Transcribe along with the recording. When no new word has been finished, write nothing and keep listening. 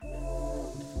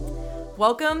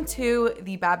Welcome to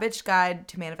the Bad Bitch Guide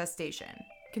to Manifestation.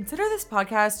 Consider this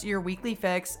podcast your weekly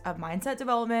fix of mindset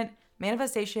development,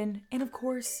 manifestation, and of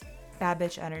course, bad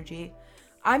bitch energy.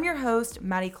 I'm your host,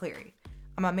 Maddie Cleary.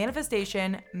 I'm a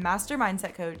manifestation, master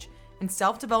mindset coach, and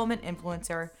self-development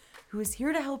influencer who is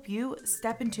here to help you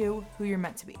step into who you're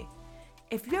meant to be.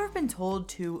 If you've ever been told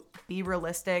to be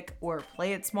realistic or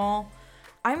play it small,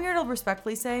 I'm here to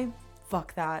respectfully say,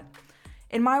 fuck that.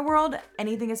 In my world,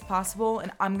 anything is possible,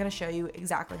 and I'm gonna show you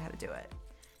exactly how to do it.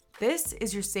 This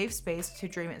is your safe space to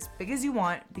dream as big as you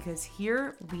want, because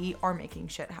here we are making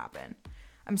shit happen.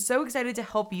 I'm so excited to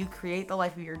help you create the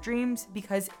life of your dreams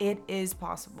because it is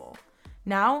possible.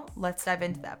 Now, let's dive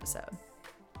into the episode.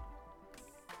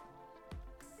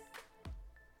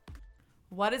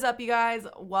 What is up, you guys?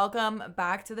 Welcome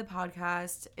back to the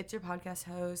podcast. It's your podcast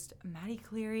host, Maddie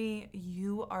Cleary.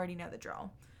 You already know the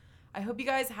drill. I hope you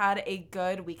guys had a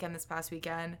good weekend this past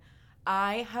weekend.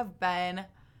 I have been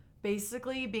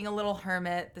basically being a little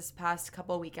hermit this past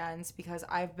couple of weekends because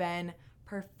I've been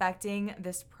perfecting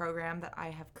this program that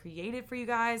I have created for you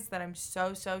guys that I'm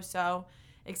so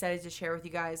excited to share with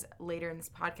you guys later in this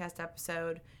podcast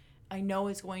episode. I know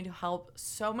it's going to help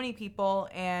so many people,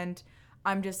 and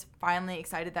I'm just finally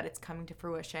excited that it's coming to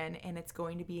fruition and it's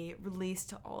going to be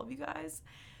released to all of you guys.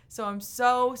 So I'm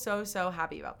so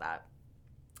happy about that.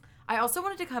 I also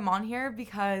wanted to come on here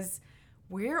because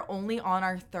we're only on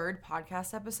our third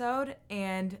podcast episode,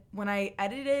 and when I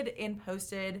edited and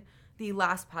posted the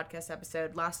last podcast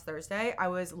episode last Thursday, I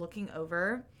was looking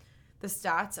over the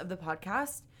stats of the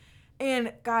podcast,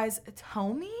 and guys,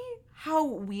 tell me how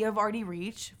we have already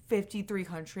reached 53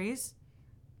 countries.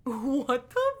 What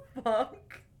the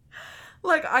fuck?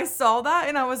 Like, I saw that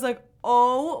and I was like,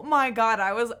 oh my God,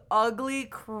 I was ugly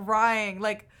crying.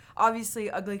 Like, obviously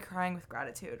ugly crying with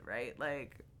gratitude, right?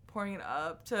 Like, pouring it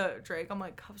up to Drake. I'm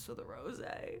like, cups with a rose.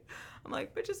 I'm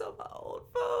like, bitches on my old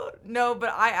phone. No, but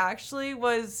I actually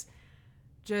was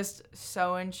just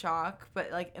so in shock,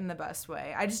 but like in the best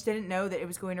way. I just didn't know that it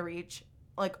was going to reach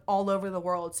like all over the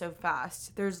world so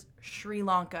fast. There's Sri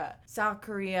Lanka, South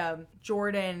Korea,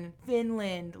 Jordan,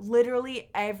 Finland, literally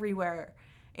everywhere.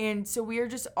 And so we are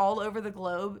just all over the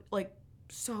globe, like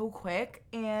so quick.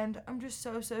 And I'm just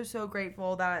so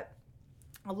grateful that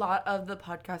a lot of the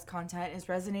podcast content is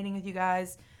resonating with you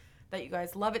guys, that you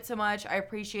guys love it so much. I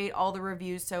appreciate all the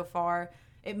reviews so far.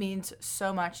 It means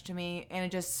so much to me, and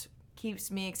it just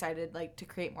keeps me excited like to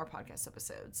create more podcast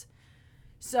episodes.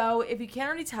 So if you can't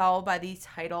already tell by the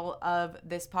title of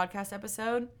this podcast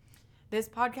episode, this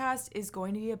podcast is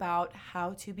going to be about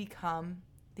how to become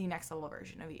the next level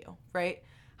version of you, right?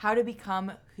 How to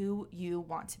become who you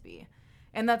want to be.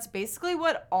 And that's basically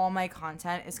what all my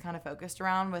content is kind of focused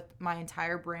around with my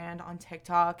entire brand on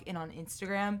TikTok and on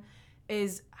Instagram,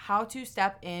 is how to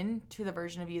step into the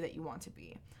version of you that you want to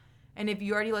be. And if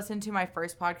you already listened to my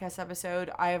first podcast episode,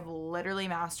 I have literally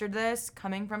mastered this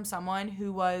coming from someone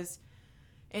who was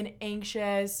an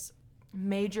anxious,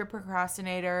 major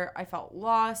procrastinator. I felt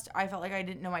lost. I felt like I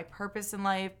didn't know my purpose in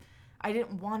life. I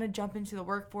didn't want to jump into the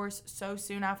workforce so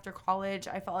soon after college.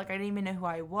 I felt like I didn't even know who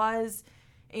I was.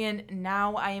 And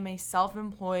now I am a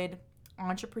self-employed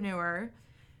entrepreneur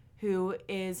who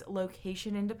is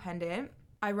location independent.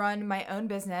 I run my own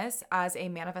business as a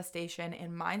manifestation and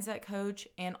mindset coach,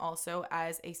 and also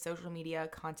as a social media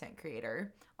content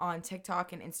creator on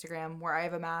TikTok and Instagram, where I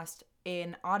have amassed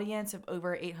an audience of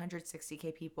over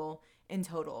 860K people in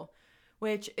total,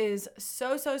 which is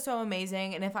so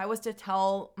amazing. And if I was to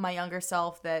tell my younger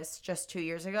self this just 2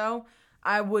 years ago,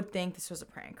 I would think this was a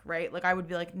prank, right? Like, I would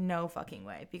be like, no fucking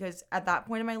way. Because at that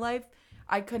point in my life,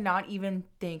 I could not even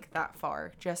think that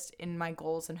far, just in my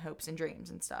goals and hopes and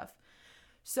dreams and stuff.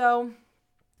 So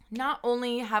not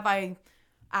only have I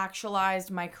actualized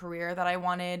my career that I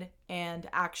wanted and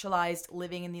actualized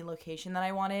living in the location that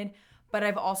I wanted, but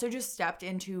I've also just stepped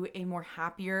into a more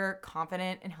happier,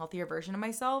 confident, and healthier version of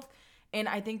myself. And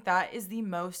I think that is the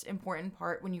most important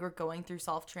part when you are going through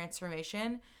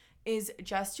self-transformation, is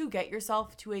just to get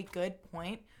yourself to a good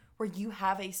point where you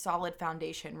have a solid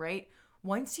foundation, right?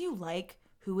 Once you like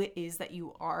who it is that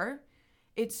you are,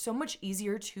 it's so much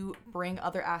easier to bring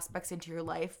other aspects into your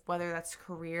life, whether that's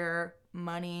career,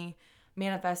 money,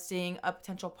 manifesting, a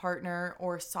potential partner,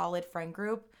 or solid friend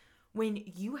group. When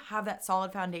you have that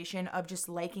solid foundation of just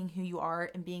liking who you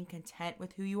are and being content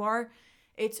with who you are,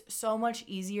 it's so much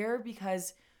easier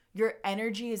because your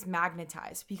energy is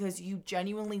magnetized, because you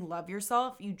genuinely love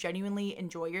yourself, you genuinely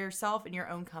enjoy yourself in your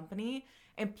own company,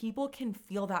 and people can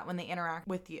feel that when they interact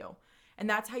with you. And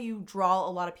that's how you draw a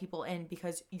lot of people in,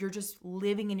 because you're just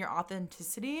living in your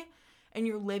authenticity and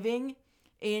you're living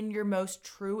in your most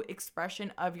true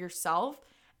expression of yourself.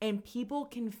 and people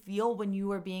can feel when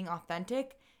you are being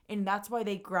authentic, and that's why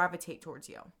they gravitate towards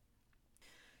you.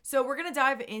 So we're going to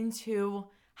dive into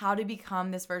how to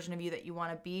become this version of you that you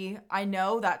want to be. I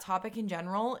know that topic in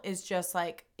general is just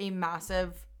like a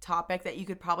massive topic that you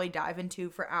could probably dive into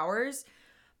for hours.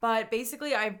 But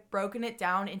basically, I've broken it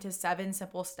down into 7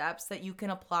 simple steps that you can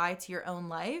apply to your own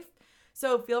life.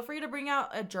 So feel free to bring out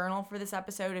a journal for this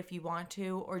episode if you want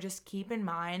to, or just keep in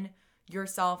mind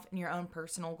yourself and your own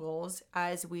personal goals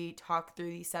as we talk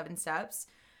through these 7 steps,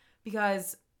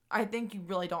 because I think you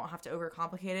really don't have to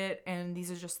overcomplicate it. And these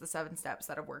are just the 7 steps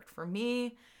that have worked for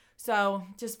me. So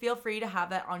just feel free to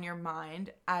have that on your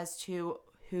mind as to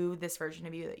who this version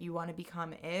of you that you want to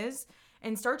become is,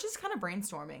 and start just kind of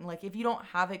brainstorming. Like if you don't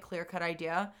have a clear-cut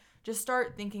idea, just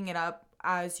start thinking it up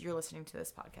as you're listening to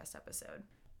this podcast episode.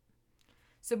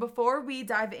 So before we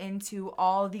dive into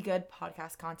all the good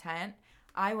podcast content,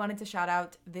 I wanted to shout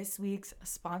out this week's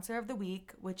sponsor of the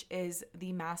week, which is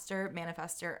the Master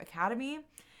Manifester Academy.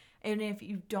 And if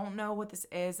you don't know what this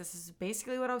is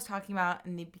basically what I was talking about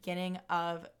in the beginning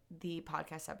of the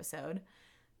podcast episode.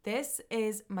 This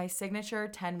is my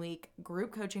signature 10-week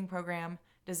group coaching program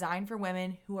designed for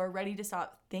women who are ready to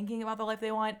stop thinking about the life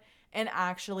they want and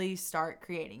actually start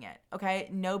creating it. Okay?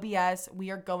 No BS.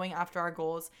 We are going after our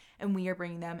goals and we are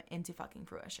bringing them into fucking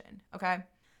fruition. Okay?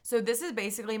 So this is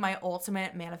basically my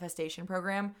ultimate manifestation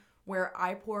program where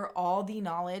I pour all the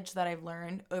knowledge that I've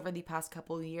learned over the past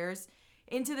couple of years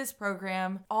into this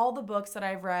program, all the books that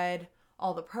I've read,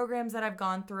 all the programs that I've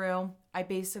gone through. I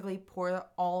basically pour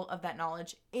all of that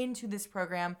knowledge into this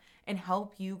program and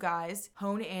help you guys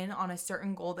hone in on a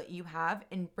certain goal that you have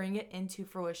and bring it into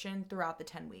fruition throughout the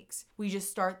 10 weeks. We just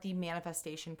start the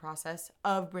manifestation process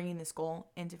of bringing this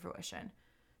goal into fruition.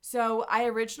 So I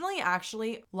originally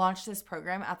actually launched this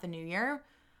program at the new year,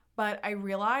 but I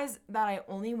realized that I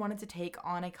only wanted to take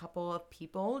on a couple of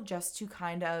people just to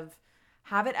kind of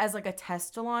have it as like a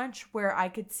test launch where I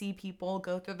could see people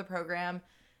go through the program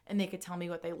and they could tell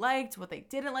me what they liked, what they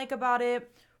didn't like about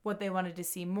it, what they wanted to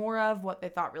see more of, what they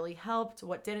thought really helped,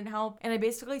 what didn't help. And I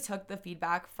basically took the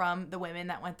feedback from the women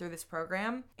that went through this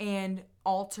program and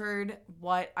altered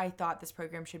what I thought this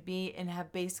program should be, and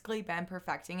have basically been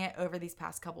perfecting it over these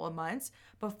past couple of months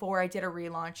before I did a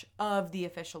relaunch of the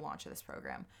official launch of this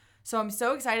program. So I'm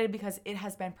so excited because it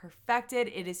has been perfected.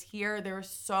 It is here. There is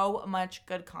so much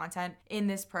good content in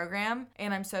this program,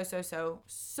 and I'm so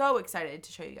excited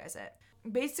to show you guys it.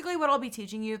 Basically, what I'll be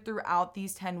teaching you throughout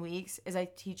these 10 weeks is I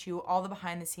teach you all the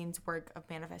behind the scenes work of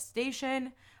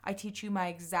manifestation. I teach you my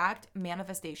exact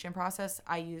manifestation process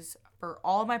I use for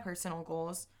all of my personal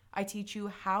goals. I teach you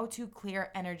how to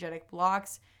clear energetic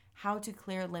blocks, how to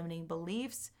clear limiting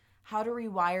beliefs, how to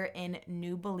rewire in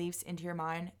new beliefs into your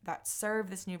mind that serve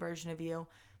this new version of you,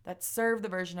 that serve the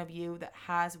version of you that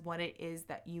has what it is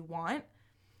that you want.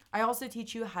 I also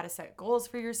teach you how to set goals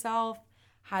for yourself,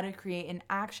 how to create an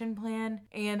action plan,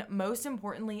 and most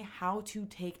importantly, how to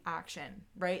take action,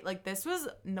 right? Like this was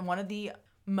one of the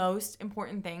most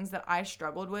important things that I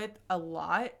struggled with a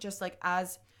lot, just like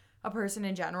as a person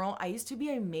in general. I used to be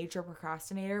a major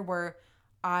procrastinator where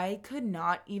I could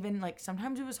not even, like,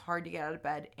 sometimes it was hard to get out of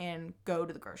bed and go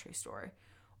to the grocery store.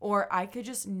 Or I could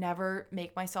just never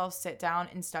make myself sit down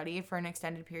and study for an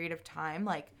extended period of time.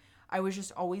 Like, I was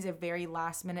just always a very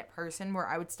last minute person where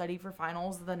I would study for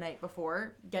finals the night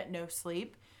before, get no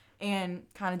sleep, and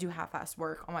kind of do half-assed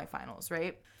work on my finals,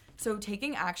 right? So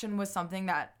taking action was something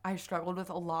that I struggled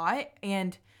with a lot.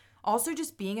 And also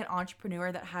just being an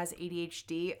entrepreneur that has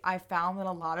ADHD, I found that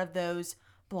a lot of those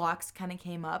blocks kind of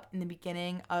came up in the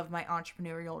beginning of my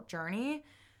entrepreneurial journey.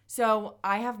 So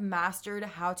I have mastered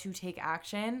how to take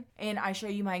action, and I show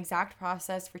you my exact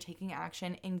process for taking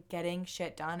action and getting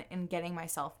shit done and getting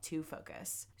myself to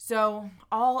focus. So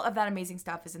all of that amazing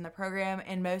stuff is in the program,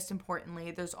 and most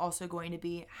importantly, there's also going to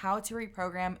be how to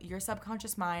reprogram your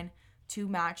subconscious mind to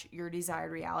match your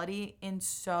desired reality and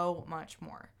so much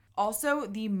more. Also,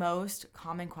 the most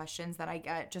common questions that I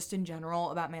get just in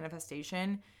general about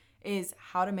manifestation is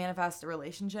how to manifest a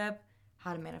relationship,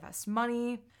 how to manifest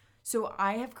money. So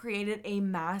I have created a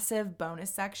massive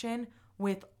bonus section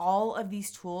with all of these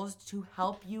tools to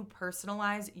help you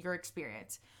personalize your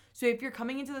experience. So if you're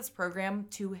coming into this program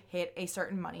to hit a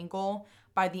certain money goal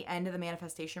by the end of the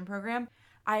manifestation program,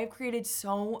 I have created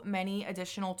so many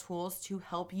additional tools to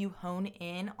help you hone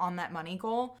in on that money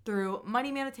goal through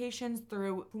money meditations,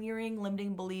 through clearing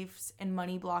limiting beliefs and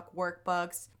money block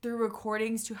workbooks, through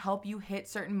recordings to help you hit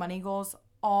certain money goals.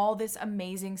 All this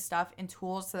amazing stuff and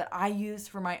tools that I use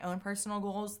for my own personal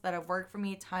goals that have worked for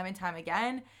me time and time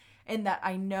again, and that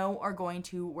I know are going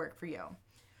to work for you.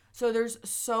 So there's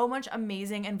so much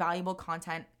amazing and valuable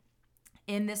content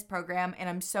in this program. And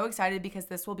I'm so excited because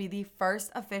this will be the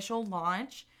first official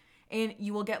launch, and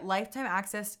you will get lifetime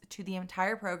access to the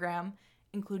entire program,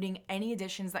 including any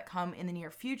additions that come in the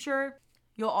near future.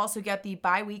 You'll also get the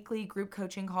bi-weekly group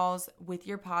coaching calls with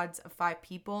your pods of 5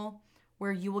 people,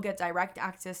 where you will get direct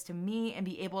access to me and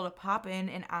be able to pop in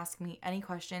and ask me any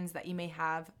questions that you may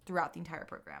have throughout the entire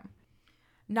program.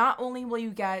 Not only will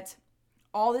you get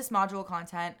all this module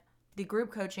content, the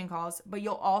group coaching calls, but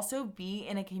you'll also be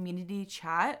in a community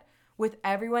chat with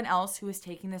everyone else who is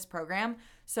taking this program.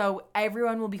 So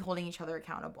everyone will be holding each other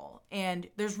accountable. And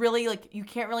there's really you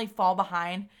can't really fall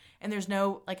behind, and there's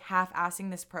no half-assing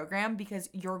this program, because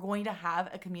you're going to have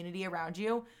a community around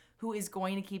you who is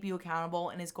going to keep you accountable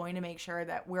and is going to make sure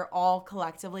that we're all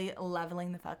collectively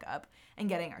leveling the fuck up and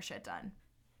getting our shit done.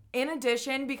 In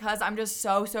addition, because I'm just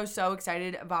so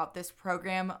excited about this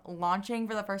program launching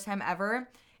for the first time ever,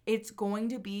 it's going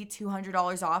to be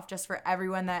 $200 off just for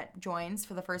everyone that joins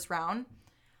for the first round.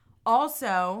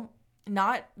 Also,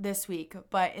 not this week,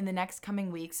 but in the next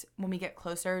coming weeks, when we get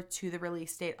closer to the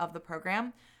release date of the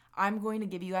program, I'm going to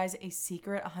give you guys a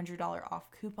secret $100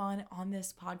 off coupon on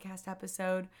this podcast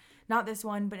episode. Not this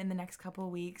one, but in the next couple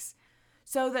of weeks.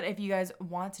 So that if you guys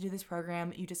want to do this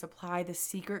program, you just apply the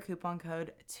secret coupon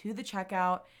code to the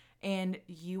checkout and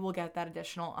you will get that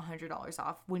additional $100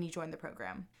 off when you join the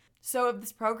program. So if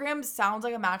this program sounds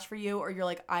like a match for you, or you're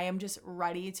like, I am just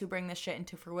ready to bring this shit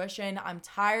into fruition, I'm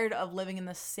tired of living in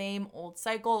the same old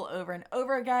cycle over and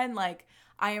over again,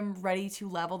 I am ready to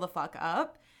level the fuck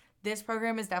up, this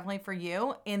program is definitely for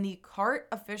you. And the cart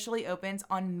officially opens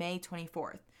on May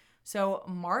 24th. So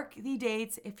mark the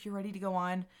dates if you're ready to go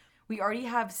on. We already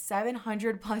have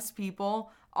 700 plus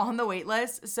people on the wait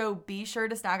list, so be sure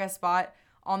to snag a spot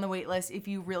on the wait list if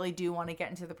you really do want to get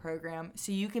into the program,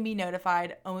 so you can be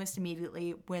notified almost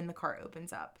immediately when the cart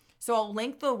opens up. So I'll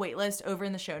link the wait list over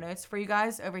in the show notes for you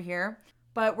guys over here,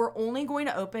 but we're only going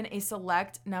to open a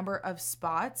select number of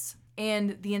spots,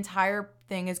 and the entire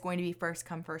thing is going to be first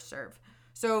come, first serve.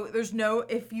 So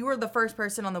if you are the first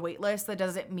person on the wait list, that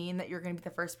doesn't mean that you're going to be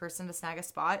the first person to snag a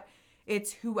spot.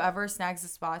 It's whoever snags the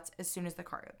spots as soon as the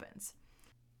cart opens.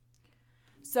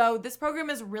 So this program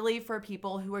is really for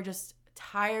people who are just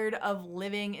tired of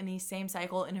living in the same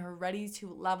cycle and who are ready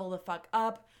to level the fuck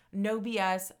up. No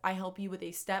BS. I help you with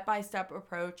a step-by-step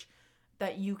approach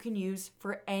that you can use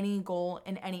for any goal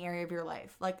in any area of your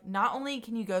life. Not only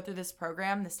can you go through this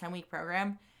program, this 10-week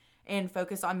program, and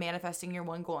focus on manifesting your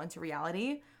one goal into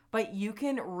reality, but you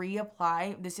can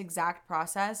reapply this exact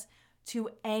process to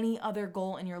any other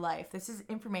goal in your life. This is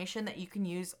information that you can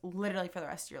use literally for the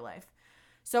rest of your life.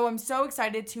 So I'm so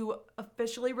excited to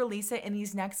officially release it in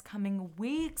these next coming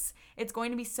weeks. It's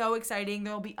going to be so exciting.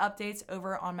 There will be updates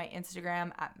over on my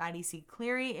Instagram at Maddie C.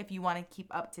 Cleary if you want to keep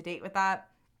up to date with that.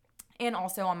 And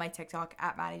also on my TikTok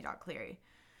at Maddie.Cleary.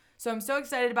 So I'm so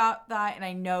excited about that, and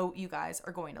I know you guys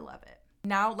are going to love it.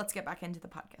 Now let's get back into the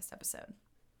podcast episode.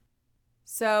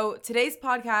 So today's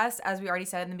podcast, as we already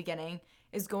said in the beginning,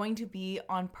 is going to be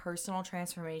on personal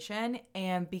transformation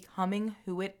and becoming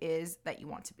who it is that you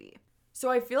want to be. So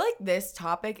I feel like this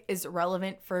topic is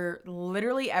relevant for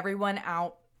literally everyone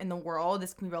out in the world.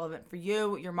 This can be relevant for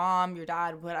you, your mom, your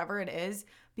dad, whatever it is,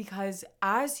 because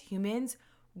as humans,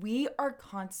 we are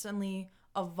constantly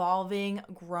evolving,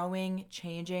 growing,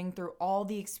 changing through all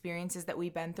the experiences that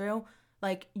we've been through.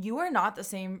 You are not the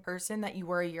same person that you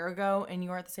were a year ago, and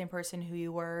you aren't the same person who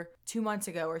you were 2 months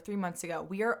ago or 3 months ago.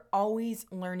 We are always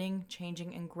learning,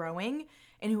 changing, and growing.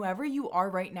 And whoever you are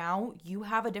right now, you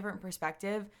have a different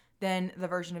perspective than the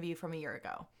version of you from a year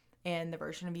ago, and the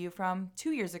version of you from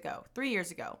 2 years ago, 3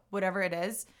 years ago, whatever it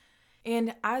is.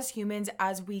 And as humans,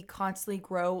 as we constantly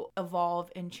grow,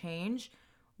 evolve, and change,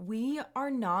 we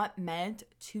are not meant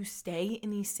to stay in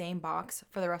the same box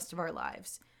for the rest of our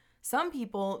lives. Some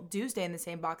people do stay in the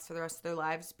same box for the rest of their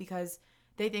lives because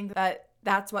they think that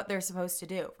that's what they're supposed to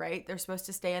do, right? They're supposed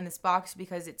to stay in this box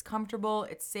because it's comfortable,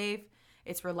 it's safe,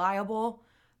 it's reliable.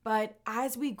 But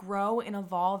as we grow and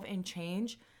evolve and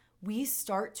change, we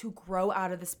start to grow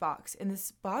out of this box, and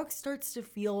this box starts to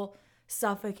feel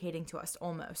suffocating to us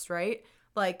almost, right?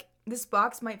 This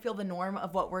box might feel the norm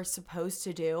of what we're supposed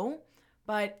to do,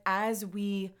 but as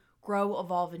we grow,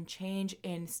 evolve, and change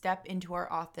and step into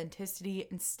our authenticity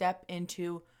and step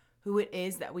into who it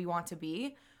is that we want to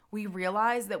be, we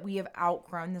realize that we have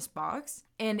outgrown this box.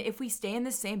 And if we stay in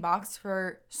the same box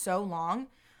for so long,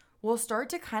 we'll start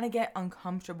to kind of get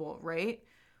uncomfortable, right?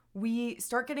 We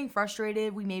start getting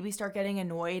frustrated. We maybe start getting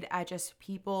annoyed at just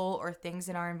people or things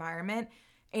in our environment.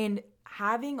 And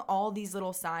having all these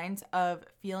little signs of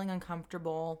feeling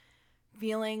uncomfortable,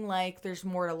 feeling like there's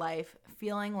more to life,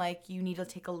 feeling like you need to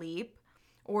take a leap,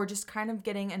 or just kind of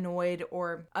getting annoyed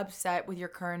or upset with your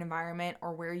current environment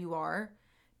or where you are,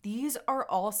 these are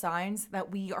all signs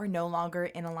that we are no longer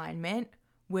in alignment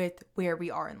with where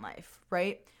we are in life,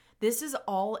 right? This is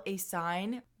all a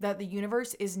sign that the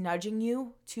universe is nudging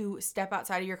you to step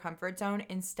outside of your comfort zone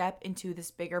and step into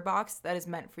this bigger box that is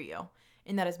meant for you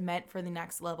and that is meant for the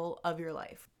next level of your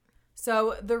life.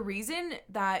 So the reason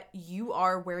that you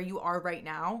are where you are right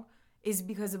now is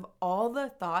because of all the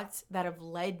thoughts that have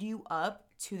led you up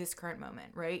to this current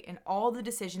moment, right? And all the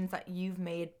decisions that you've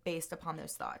made based upon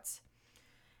those thoughts.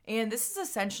 And this is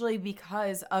essentially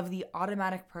because of the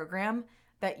automatic program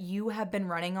that you have been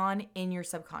running on in your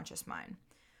subconscious mind.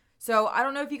 So I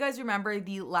don't know if you guys remember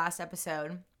the last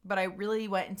episode, but I really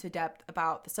went into depth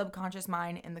about the subconscious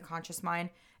mind and the conscious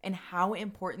mind and how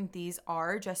important these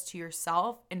are just to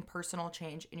yourself and personal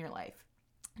change in your life.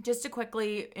 Just to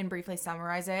quickly and briefly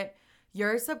summarize it,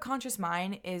 your subconscious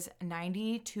mind is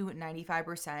 90 to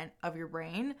 95% of your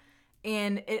brain,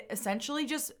 and it essentially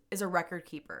just is a record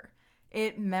keeper.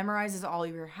 It memorizes all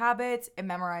of your habits, it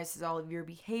memorizes all of your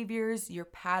behaviors, your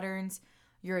patterns,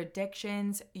 your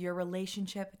addictions, your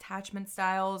relationship attachment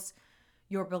styles,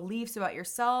 your beliefs about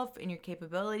yourself and your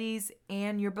capabilities,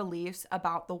 and your beliefs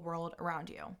about the world around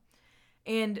you.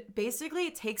 And basically,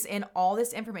 it takes in all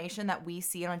this information that we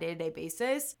see on a day-to-day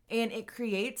basis, and it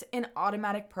creates an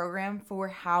automatic program for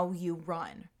how you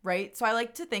run, right? So I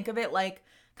like to think of it like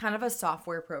kind of a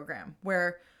software program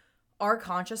where our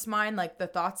conscious mind, like the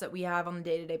thoughts that we have on a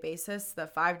day-to-day basis, the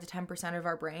 5 to 10% of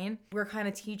our brain, we're kind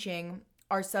of teaching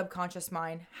our subconscious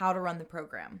mind how to run the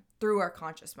program through our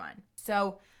conscious mind.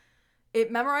 So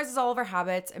it memorizes all of our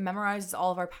habits, it memorizes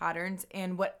all of our patterns,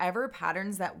 and whatever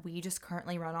patterns that we just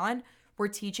currently run on, we're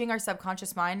teaching our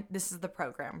subconscious mind, this is the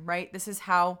program, right? This is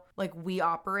how like we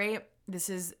operate. This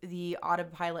is the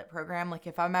autopilot program. Like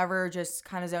if I'm ever just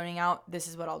kind of zoning out, this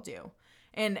is what I'll do.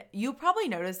 And you probably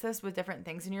notice this with different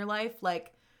things in your life.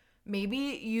 Like maybe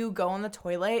you go on the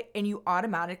toilet and you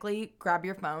automatically grab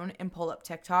your phone and pull up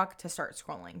TikTok to start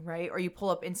scrolling, right? Or you pull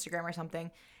up Instagram or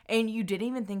something and you didn't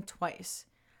even think twice.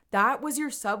 That was your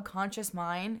subconscious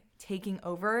mind taking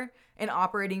over and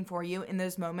operating for you in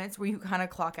those moments where you kind of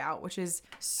clock out, which is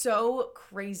so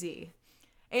crazy.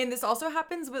 And this also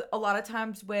happens with a lot of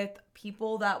times with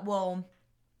people that will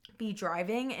be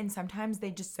driving and sometimes they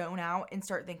just zone out and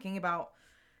start thinking about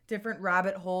different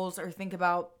rabbit holes or think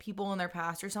about people in their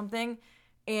past or something,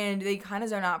 and they kind of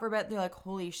zone out for a bit. They're like,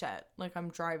 holy shit, like I'm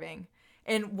driving.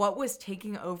 And what was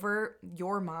taking over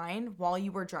your mind while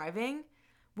you were driving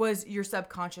was your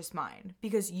subconscious mind,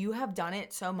 because you have done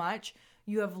it so much.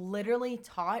 You have literally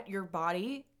taught your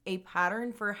body a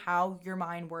pattern for how your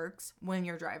mind works when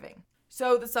you're driving.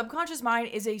 So the subconscious mind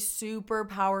is a super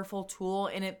powerful tool,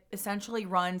 and it essentially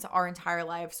runs our entire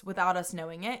lives without us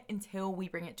knowing it until we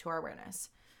bring it to our awareness.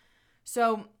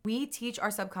 So we teach our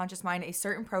subconscious mind a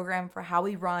certain program for how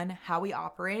we run, how we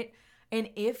operate. And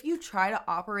if you try to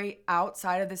operate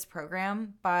outside of this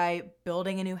program by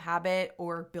building a new habit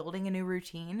or building a new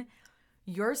routine,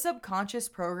 your subconscious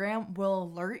program will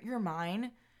alert your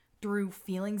mind through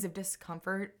feelings of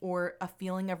discomfort or a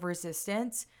feeling of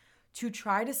resistance to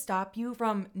try to stop you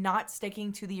from not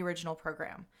sticking to the original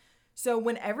program. So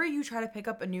whenever you try to pick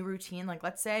up a new routine, like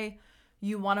let's say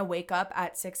you want to wake up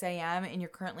at 6 a.m. and you're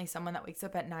currently someone that wakes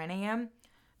up at 9 a.m.,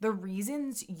 the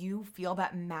reasons you feel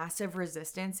that massive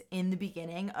resistance in the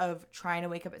beginning of trying to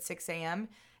wake up at 6 a.m.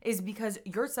 is because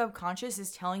your subconscious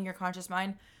is telling your conscious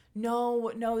mind,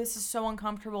 no, this is so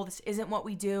uncomfortable. This isn't what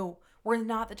we do. We're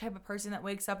not the type of person that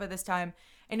wakes up at this time.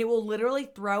 And it will literally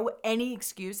throw any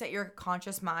excuse at your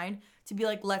conscious mind to be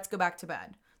like, let's go back to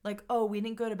bed. Like, oh, we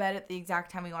didn't go to bed at the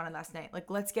exact time we wanted last night.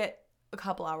 Like, let's get a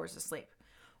couple hours of sleep.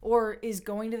 Or is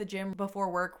going to the gym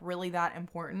before work really that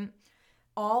important?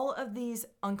 All of these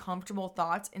uncomfortable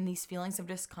thoughts and these feelings of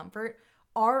discomfort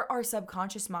are our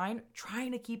subconscious mind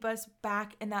trying to keep us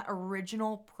back in that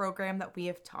original program that we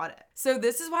have taught it. So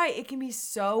this is why it can be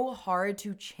so hard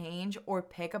to change or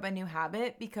pick up a new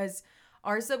habit, because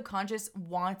our subconscious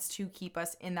wants to keep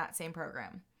us in that same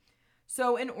program.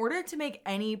 So in order to make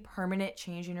any permanent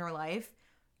change in your life,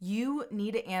 you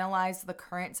need to analyze the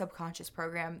current subconscious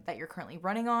program that you're currently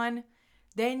running on.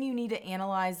 Then you need to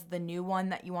analyze the new one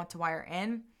that you want to wire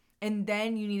in. And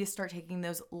then you need to start taking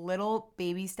those little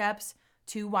baby steps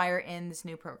to wire in this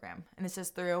new program. And this is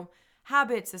through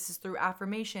habits, this is through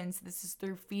affirmations, this is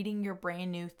through feeding your brain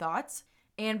new thoughts.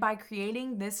 And by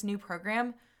creating this new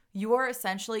program, you are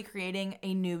essentially creating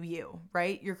a new you,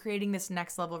 right? You're creating this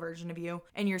next level version of you,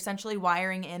 and you're essentially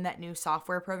wiring in that new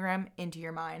software program into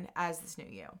your mind as this new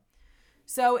you.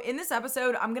 So in this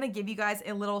episode, I'm going to give you guys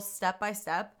a little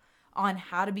step-by-step on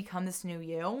how to become this new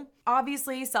you.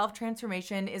 Obviously,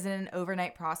 self-transformation isn't an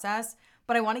overnight process,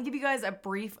 but I want to give you guys a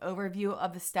brief overview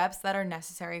of the steps that are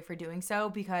necessary for doing so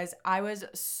because I was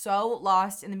so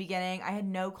lost in the beginning. I had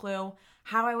no clue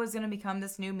how I was going to become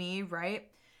this new me, right?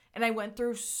 And I went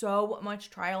through so much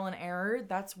trial and error.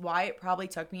 That's why it probably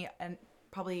took me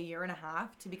probably a year and a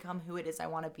half to become who it is I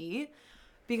want to be,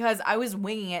 because I was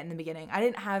winging it in the beginning. I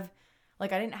didn't have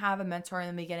a mentor in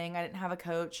the beginning. I didn't have a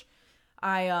coach.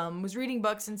 I was reading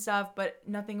books and stuff, but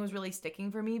nothing was really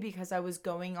sticking for me because I was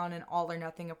going on an all or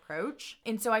nothing approach.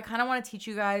 And so I kind of want to teach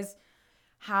you guys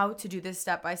how to do this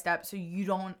step by step so you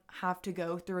don't have to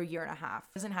go through a year and a half.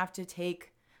 It doesn't have to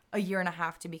take a year and a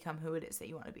half to become who it is that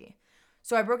you want to be.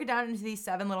 So I broke it down into these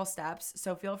 7 little steps.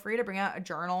 So feel free to bring out a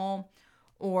journal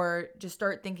or just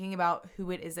start thinking about who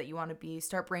it is that you want to be.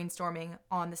 Start brainstorming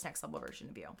on this next level version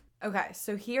of you. Okay,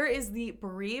 so here is the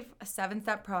brief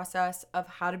 7-step process of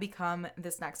how to become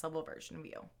this next level version of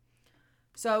you.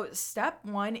 So step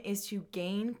 1 is to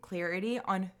gain clarity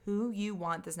on who you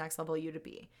want this next level you to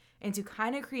be and to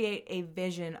kind of create a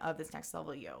vision of this next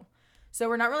level you. So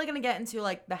we're not really going to get into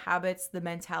like the habits, the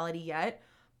mentality yet,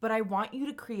 but I want you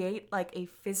to create like a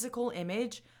physical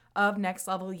image of next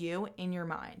level you in your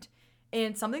mind.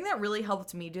 And something that really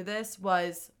helped me do this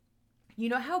was, you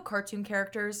know how cartoon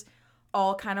characters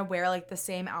all kind of wear like the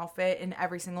same outfit in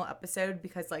every single episode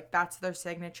because like that's their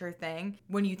signature thing.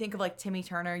 When you think of like Timmy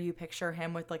Turner, you picture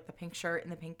him with like the pink shirt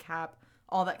and the pink cap,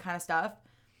 all that kind of stuff.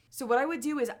 So what I would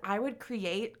do is I would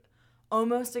create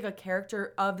almost like a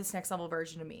character of this next level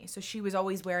version of me. So she was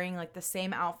always wearing like the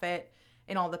same outfit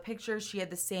in all the pictures. She had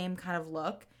the same kind of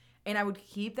look. And I would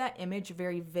keep that image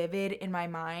very vivid in my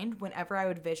mind whenever I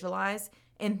would visualize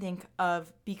and think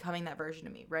of becoming that version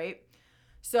of me, right?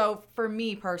 So for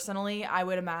me personally, I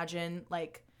would imagine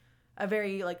like a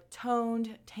very like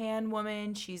toned, tan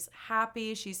woman. She's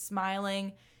happy, she's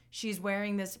smiling, she's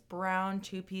wearing this brown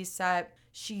 2-piece set.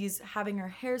 She's having her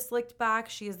hair slicked back.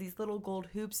 She has these little gold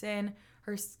hoops in.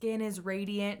 Her skin is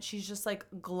radiant. She's just like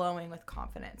glowing with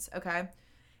confidence, okay?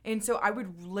 And so I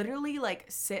would literally like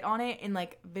sit on it and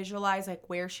like visualize like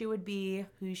where she would be,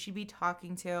 who she'd be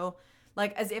talking to,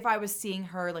 like as if I was seeing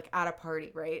her like at a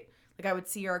party, right? Like I would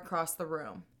see her across the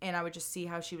room and I would just see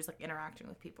how she was like interacting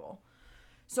with people.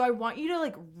 So I want you to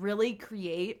like really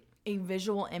create a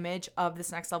visual image of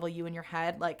this next level you in your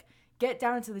head, like get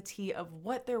down to the T of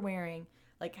what they're wearing,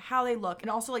 like how they look, and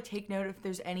also like take note if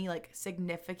there's any like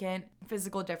significant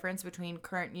physical difference between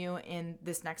current you and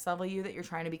this next level you that you're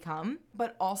trying to become.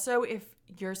 But also if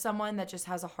you're someone that just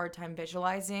has a hard time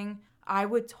visualizing, I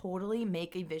would totally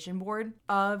make a vision board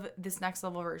of this next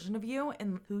level version of you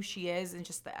and who she is and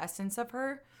just the essence of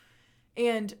her.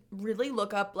 And really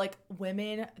look up like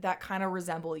women that kind of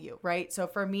resemble you, right? So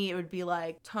for me, it would be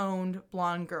like toned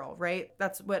blonde girl, right?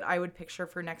 That's what I would picture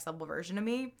for next level version of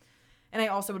me. And I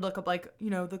also would look up like, you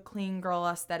know, the clean girl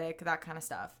aesthetic, that kind of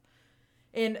stuff.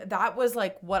 And that was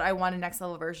like what I wanted next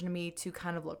level version of me to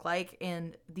kind of look like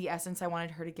and the essence I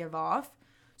wanted her to give off.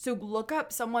 So look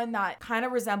up someone that kind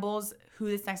of resembles who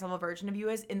this next level version of you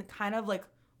is and kind of like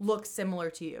looks similar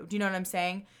to you. Do you know what I'm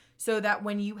saying? So that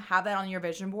when you have that on your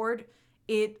vision board,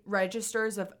 it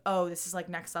registers of, oh, this is like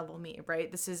next level me,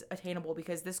 right? This is attainable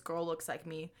because this girl looks like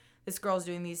me. This girl's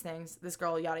doing these things. This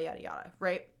girl, yada, yada, yada,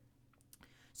 right?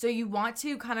 So you want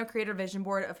to kind of create a vision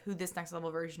board of who this next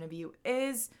level version of you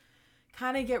is,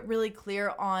 kind of get really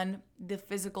clear on the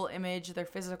physical image, their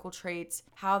physical traits,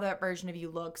 how that version of you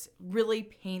looks, really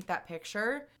paint that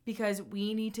picture because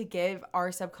we need to give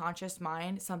our subconscious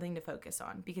mind something to focus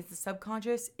on because the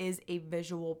subconscious is a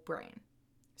visual brain.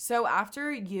 So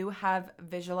after you have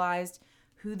visualized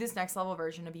who this next level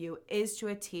version of you is to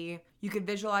a T, you could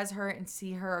visualize her and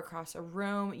see her across a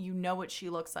room. You know what she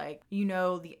looks like. You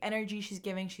know the energy she's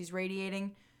giving, she's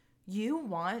radiating. You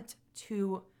want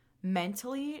to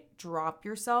mentally drop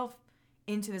yourself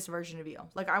into this version of you.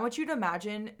 Like I want you to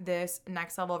imagine this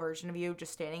next level version of you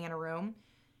just standing in a room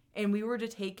and we were to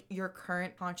take your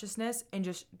current consciousness and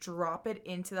just drop it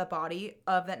into the body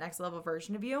of that next level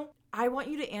version of you. I want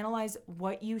you to analyze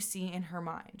what you see in her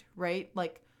mind, right?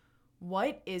 Like,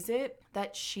 what is it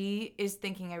that she is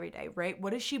thinking every day, right?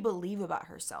 What does she believe about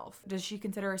herself? Does she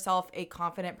consider herself a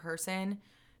confident person?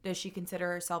 Does she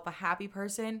consider herself a happy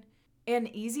person? An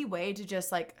easy way to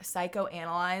just like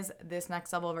psychoanalyze this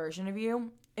next level version of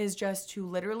you is just to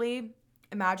literally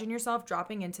imagine yourself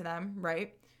dropping into them,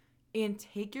 right? And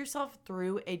take yourself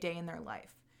through a day in their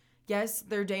life. Yes,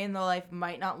 their day in their life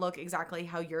might not look exactly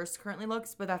how yours currently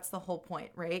looks, but that's the whole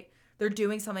point, right? They're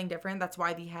doing something different. That's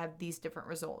why they have these different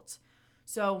results.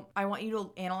 So I want you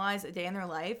to analyze a day in their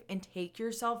life and take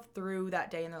yourself through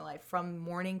that day in their life from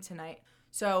morning to night.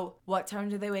 So what time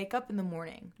do they wake up in the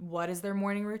morning? What is their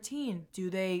morning routine? Do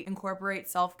they incorporate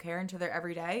self-care into their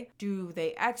everyday? Do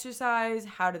they exercise?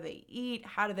 How do they eat?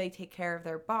 How do they take care of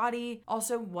their body?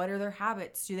 Also, what are their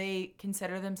habits? Do they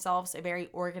consider themselves a very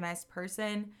organized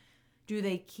person? Do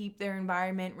they keep their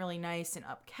environment really nice and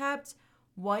upkept?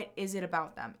 What is it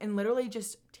about them? And literally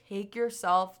just take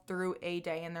yourself through a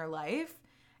day in their life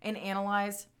and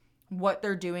analyze what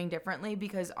they're doing differently,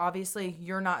 because obviously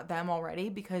you're not them already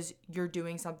because you're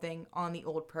doing something on the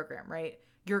old program, right?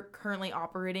 You're currently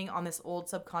operating on this old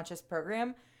subconscious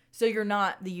program, so you're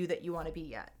not the you that you want to be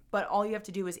yet. But all you have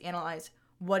to do is analyze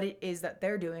what it is that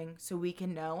they're doing so we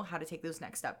can know how to take those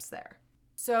next steps there.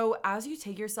 So as you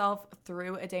take yourself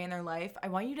through a day in their life, I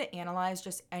want you to analyze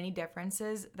just any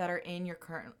differences that are in your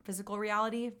current physical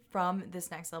reality from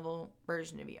this next level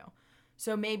version of you.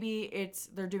 So maybe it's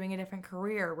they're doing a different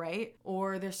career, right?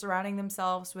 Or they're surrounding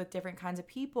themselves with different kinds of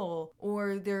people,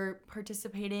 or they're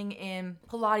participating in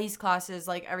Pilates classes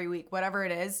like every week, whatever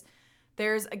it is.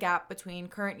 There's a gap between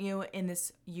current you and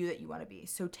this you that you want to be.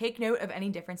 So take note of any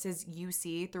differences you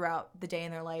see throughout the day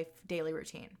in their life, daily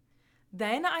routine.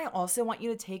 Then I also want you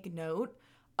to take note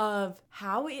of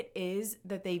how it is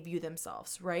that they view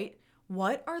themselves, right?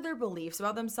 What are their beliefs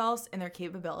about themselves and their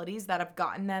capabilities that have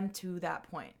gotten them to that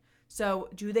point? So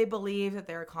do they believe that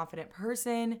they're a confident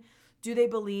person? Do they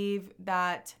believe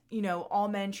that, all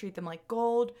men treat them like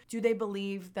gold? Do they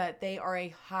believe that they are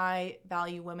a high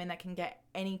value woman that can get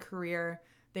any career?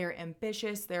 They're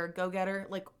ambitious, they're a go-getter.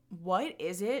 Like, what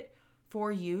is it for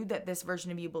you that this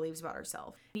version of you believes about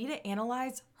herself? You need to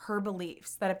analyze her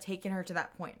beliefs that have taken her to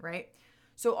that point, right?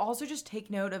 So also just take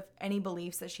note of any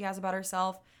beliefs that she has about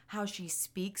herself, how she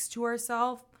speaks to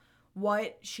herself,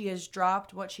 what she has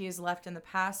dropped, what she has left in the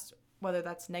past, whether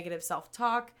that's negative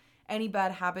self-talk, any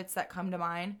bad habits that come to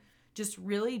mind. Just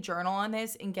really journal on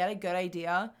this and get a good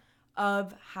idea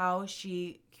of how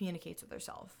she communicates with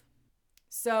herself.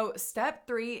 So step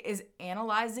 3 is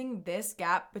analyzing this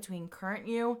gap between current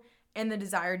you and the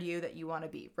desired you that you want to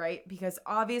be, right? Because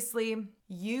obviously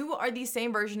you are the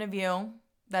same version of you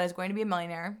that is going to be a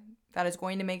millionaire, that is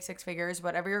going to make 6 figures,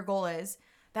 whatever your goal is.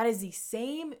 That is the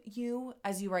same you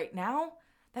as you right now.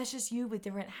 That's just you with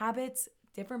different habits,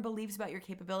 different beliefs about your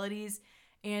capabilities,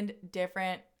 and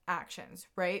different actions,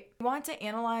 right? You want to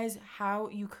analyze how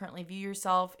you currently view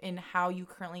yourself and how you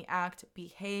currently act,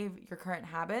 behave, your current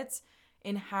habits,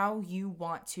 and how you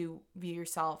want to view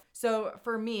yourself. So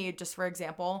for me, just for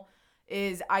example,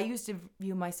 is I used to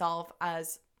view myself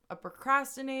as a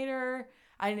procrastinator.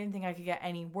 I didn't think I could get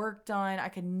any work done. I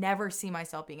could never see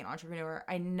myself being an entrepreneur.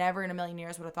 I never in a million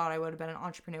years would have thought I would have been an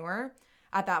entrepreneur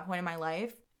at that point in my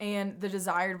life. And the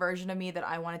desired version of me that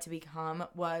I wanted to become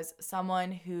was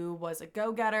someone who was a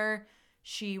go-getter.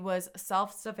 She was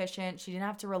self-sufficient. She didn't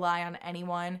have to rely on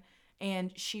anyone.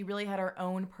 And she really had her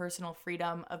own personal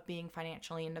freedom of being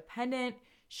financially independent.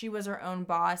 She was her own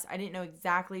boss. I didn't know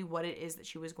exactly what it is that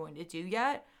she was going to do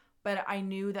yet, but I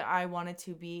knew that I wanted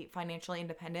to be financially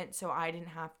independent so I didn't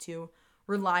have to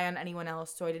rely on anyone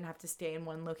else, so I didn't have to stay in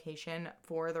one location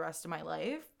for the rest of my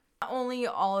life. Not only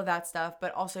all of that stuff,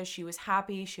 but also she was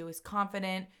happy, she was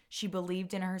confident, she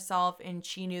believed in herself, and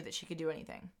she knew that she could do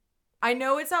anything. I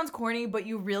know it sounds corny, but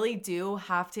you really do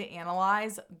have to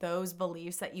analyze those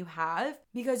beliefs that you have,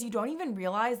 because you don't even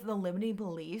realize the limiting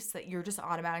beliefs that you're just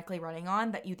automatically running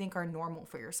on that you think are normal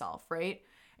for yourself, right?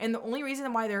 And the only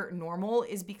reason why they're normal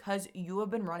is because you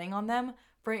have been running on them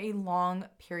for a long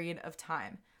period of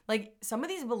time. Like, some of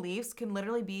these beliefs can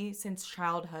literally be since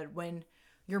childhood, when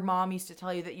your mom used to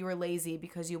tell you that you were lazy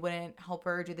because you wouldn't help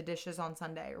her do the dishes on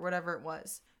Sunday or whatever it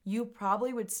was. You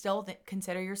probably would still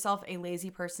consider yourself a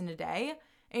lazy person today,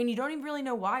 and you don't even really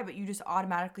know why, but you just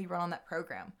automatically run on that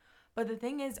program. But the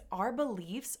thing is, our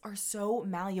beliefs are so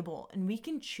malleable, and we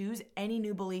can choose any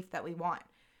new belief that we want.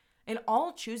 And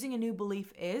all choosing a new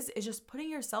belief is just putting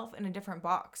yourself in a different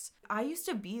box. I used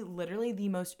to be literally the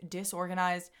most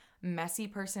disorganized, messy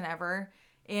person ever.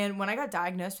 And when I got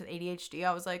diagnosed with ADHD,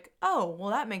 I was like, oh, well,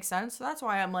 that makes sense. So that's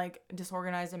why I'm like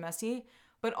disorganized and messy.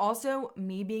 But also,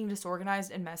 me being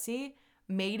disorganized and messy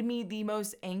made me the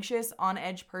most anxious, on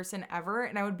edge person ever.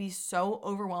 And I would be so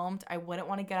overwhelmed. I wouldn't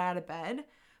want to get out of bed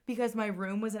because my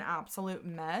room was an absolute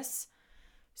mess.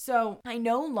 So I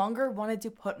no longer wanted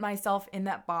to put myself in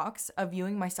that box of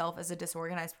viewing myself as a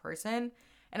disorganized person.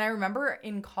 And I remember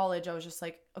in college, I was just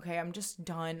like, okay, I'm just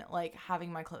done like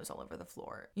having my clothes all over the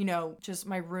floor. Just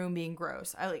my room being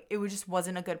gross. It just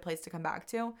wasn't a good place to come back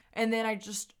to. And then I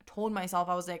just told myself,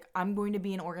 I was like, I'm going to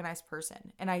be an organized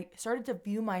person. And I started to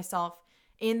view myself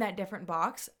in that different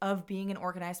box of being an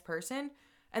organized person.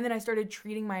 And then I started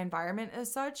treating my environment as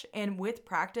such. And with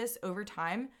practice over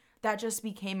time, that just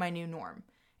became my new norm.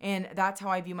 And that's how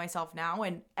I view myself now.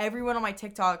 And everyone on my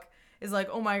TikTok is like,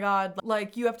 oh my God,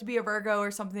 like you have to be a Virgo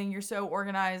or something. You're so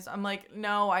organized. I'm like,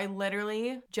 no, I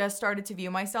literally just started to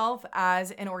view myself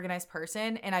as an organized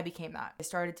person and I became that. I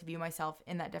started to view myself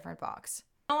in that different box.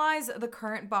 Analyze the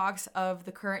current box of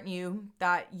the current you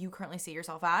that you currently see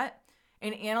yourself at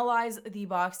and analyze the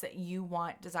box that you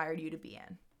want desired you to be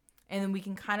in. And then we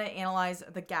can kind of analyze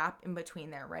the gap in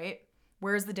between there, right?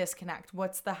 Where's the disconnect?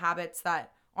 What's the habits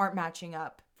that aren't matching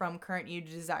up from current you to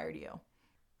desired you?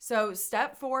 So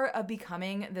step 4 of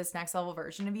becoming this next level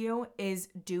version of you is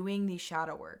doing the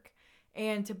shadow work.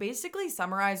 And to basically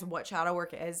summarize what shadow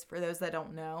work is, for those that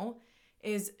don't know,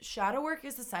 is shadow work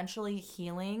is essentially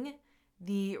healing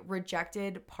the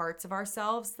rejected parts of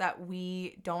ourselves that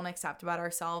we don't accept about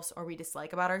ourselves or we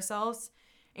dislike about ourselves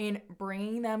and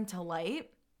bringing them to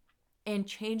light and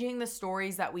changing the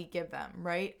stories that we give them,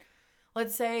 right?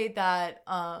 Let's say that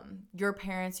your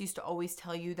parents used to always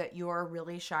tell you that you're a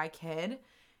really shy kid.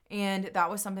 And that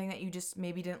was something that you just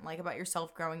maybe didn't like about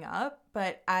yourself growing up.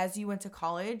 But as you went to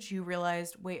college, you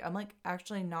realized, wait, I'm like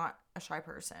actually not a shy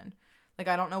person. Like,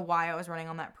 I don't know why I was running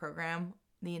on that program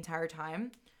the entire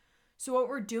time. So what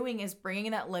we're doing is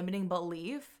bringing that limiting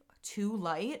belief to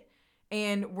light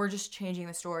and we're just changing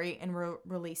the story and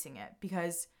releasing it,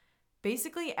 because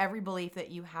basically every belief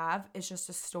that you have is just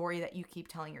a story that you keep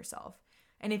telling yourself.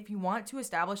 And if you want to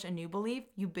establish a new belief,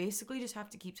 you basically just have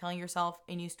to keep telling yourself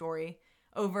a new story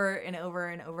over and over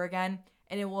and over again,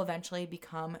 and it will eventually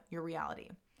become your reality.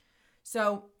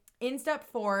 So in step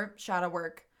 4, shadow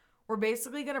work, we're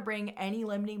basically going to bring any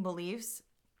limiting beliefs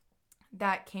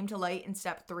that came to light in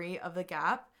step 3 of the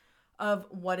gap of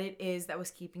what it is that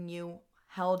was keeping you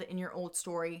held in your old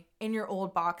story, in your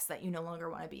old box that you no longer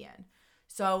want to be in.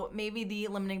 So maybe the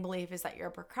limiting belief is that you're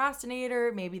a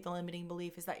procrastinator. Maybe the limiting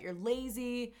belief is that you're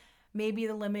lazy. Maybe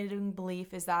the limiting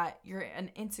belief is that you're an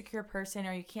insecure person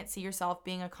or you can't see yourself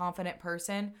being a confident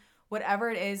person. Whatever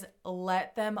it is,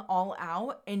 let them all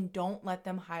out and don't let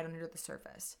them hide under the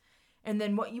surface. And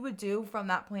then what you would do from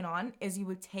that point on is you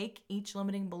would take each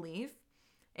limiting belief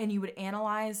and you would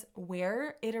analyze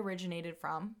where it originated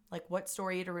from, like what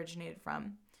story it originated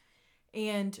from,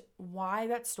 and why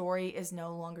that story is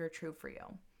no longer true for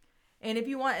you. And if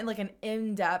you want like an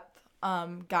in-depth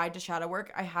guide to shadow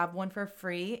work, I have one for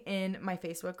free in my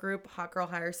Facebook group, Hot Girl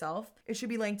Higher Self. It should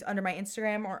be linked under my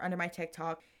Instagram or under my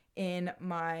TikTok in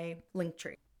my link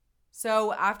tree.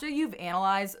 So after you've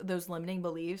analyzed those limiting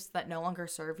beliefs that no longer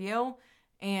serve you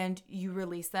and you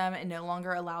release them and no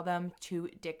longer allow them to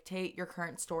dictate your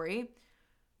current story,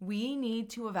 we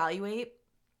need to evaluate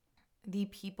the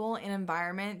people and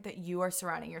environment that you are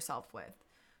surrounding yourself with.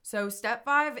 So step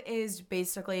 5 is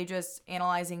basically just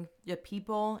analyzing the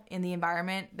people in the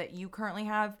environment that you currently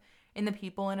have and the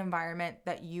people and environment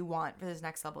that you want for this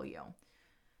next level you.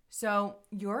 So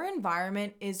your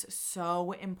environment is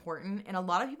so important, and a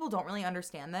lot of people don't really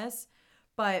understand this,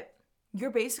 but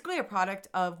you're basically a product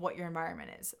of what your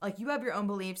environment is. Like, you have your own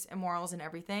beliefs and morals and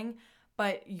everything,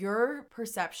 but your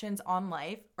perceptions on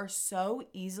life are so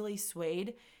easily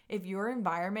swayed if your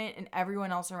environment and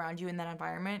everyone else around you in that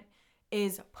environment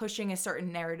is pushing a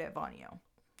certain narrative on you.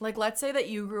 Like, let's say that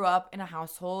you grew up in a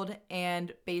household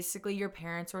and basically your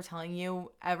parents were telling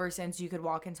you ever since you could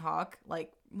walk and talk,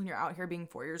 like when you're out here being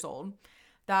 4 years old,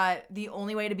 that the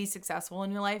only way to be successful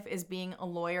in your life is being a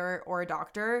lawyer or a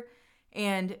doctor.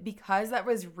 And because that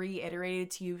was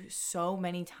reiterated to you so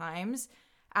many times,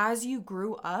 as you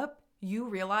grew up, you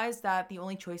realized that the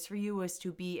only choice for you was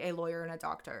to be a lawyer and a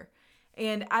doctor.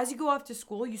 And as you go off to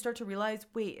school, you start to realize,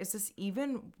 wait, is this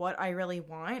even what I really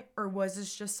want? Or was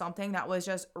this just something that was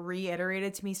just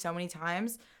reiterated to me so many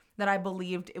times that I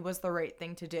believed it was the right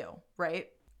thing to do, right?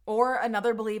 Or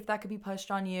another belief that could be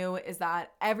pushed on you is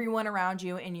that everyone around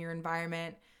you in your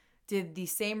environment did the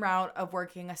same route of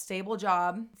working a stable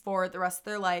job for the rest of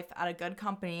their life at a good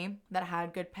company that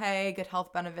had good pay, good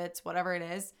health benefits, whatever it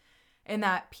is, and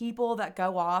that people that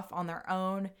go off on their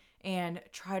own and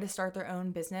try to start their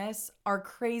own business are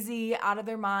crazy, out of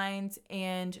their minds,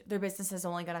 and their business is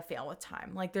only going to fail with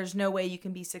time. Like, there's no way you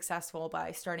can be successful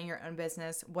by starting your own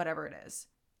business, whatever it is.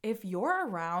 If you're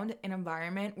around an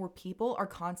environment where people are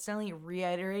constantly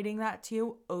reiterating that to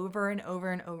you over and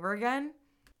over and over again,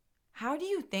 how do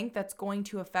you think that's going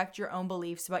to affect your own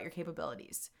beliefs about your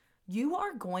capabilities? You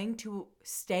are going to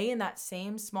stay in that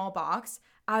same small box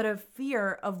out of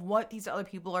fear of what these other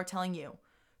people are telling you,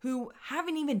 who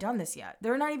haven't even done this yet.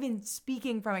 They're not even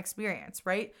speaking from experience,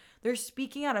 right? They're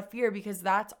speaking out of fear because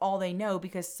that's all they know,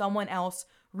 because someone else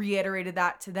reiterated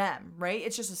that to them, right?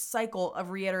 It's just a cycle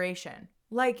of reiteration.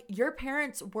 Like, your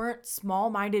parents weren't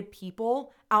small-minded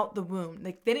people out the womb.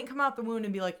 Like, they didn't come out the womb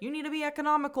and be like, you need to be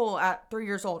economical at 3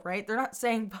 years old, right? They're not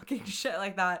saying fucking shit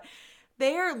like that.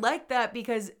 They are like that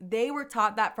because they were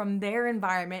taught that from their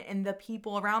environment and the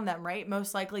people around them, right?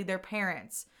 Most likely their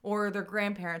parents or their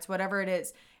grandparents, whatever it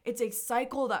is. It's a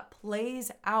cycle that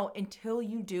plays out until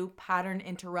you do pattern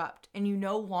interrupt and you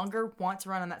no longer want to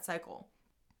run on that cycle.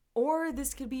 Or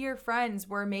this could be your friends,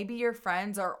 where maybe your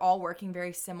friends are all working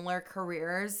very similar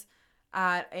careers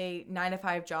at a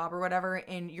 9-to-5 job or whatever,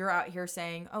 and you're out here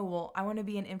saying, oh, well, I want to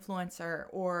be an influencer,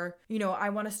 or, I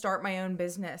want to start my own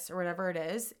business or whatever it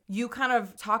is. You kind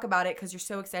of talk about it because you're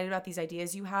so excited about these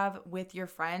ideas you have with your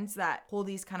friends that hold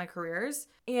these kind of careers.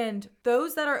 And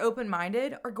those that are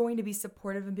open-minded are going to be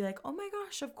supportive and be like, oh my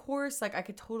gosh, of course, like I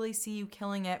could totally see you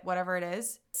killing it, whatever it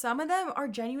is. Some of them are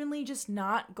genuinely just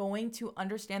not going to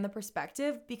understand the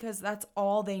perspective because that's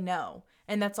all they know.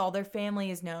 And that's all their family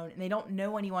is known. And they don't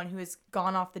know anyone who has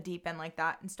gone off the deep end like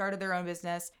that and started their own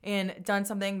business and done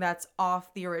something that's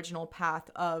off the original path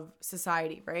of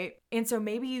society, right? And so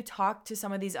maybe you talk to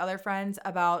some of these other friends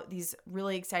about these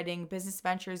really exciting business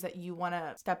ventures that you want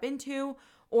to step into,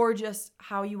 or just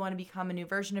how you want to become a new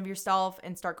version of yourself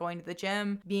and start going to the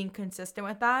gym, being consistent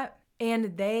with that.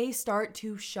 And they start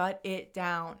to shut it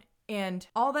down. And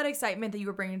all that excitement that you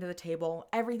were bringing to the table,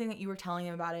 everything that you were telling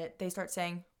them about it, they start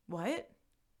saying, what?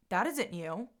 That isn't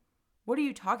you. What are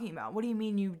you talking about? What do you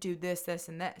mean you do this, this,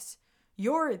 and this?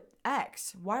 You're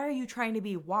X. Why are you trying to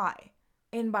be Y?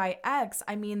 And by X,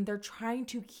 I mean they're trying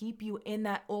to keep you in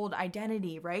that old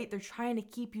identity, right? They're trying to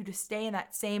keep you to stay in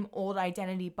that same old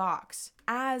identity box.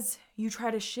 As you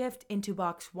try to shift into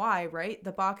box Y, right?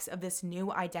 The box of this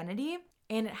new identity,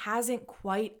 and it hasn't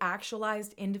quite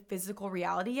actualized into physical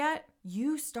reality yet,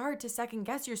 you start to second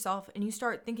guess yourself and you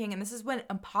start thinking, and this is when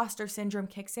imposter syndrome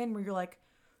kicks in, where you're like,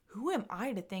 who am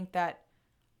I to think that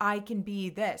I can be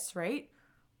this, right?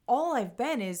 All I've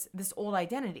been is this old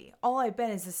identity. All I've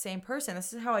been is the same person.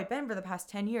 This is how I've been for the past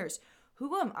 10 years.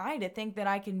 Who am I to think that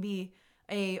I can be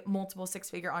a multiple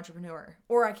 6-figure entrepreneur?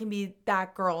 Or I can be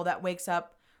that girl that wakes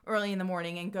up early in the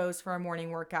morning and goes for a morning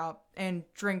workout and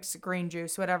drinks green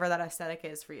juice, whatever that aesthetic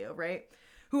is for you, right?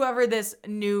 Whoever this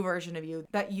new version of you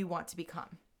that you want to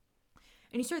become.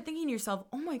 And you start thinking to yourself,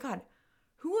 oh my God,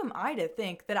 who am I to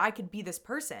think that I could be this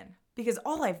person? Because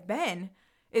all I've been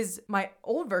is my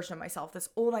old version of myself, this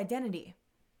old identity.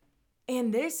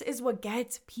 And this is what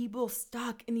gets people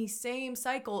stuck in the same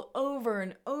cycle over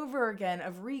and over again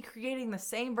of recreating the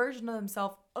same version of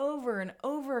themselves over and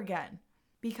over again.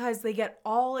 Because they get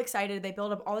all excited, they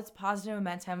build up all this positive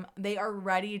momentum, they are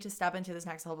ready to step into this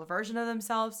next level version of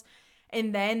themselves.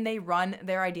 And then they run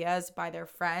their ideas by their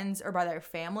friends or by their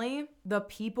family, the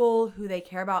people who they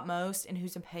care about most and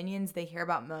whose opinions they hear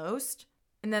about most.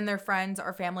 And then their friends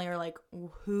or family are like,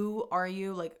 who are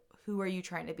you? Like, who are you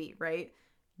trying to be, right?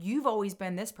 You've always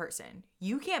been this person.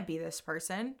 You can't be this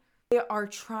person. They are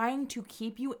trying to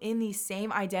keep you in the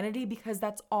same identity because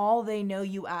that's all they know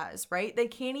you as, right? They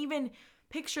can't even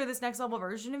picture this next level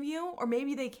version of you, or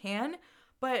maybe they can,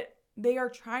 but they are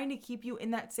trying to keep you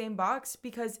in that same box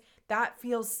because that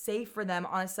feels safe for them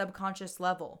on a subconscious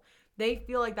level. They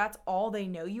feel like that's all they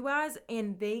know you as,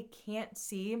 and they can't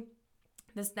see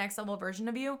this next level version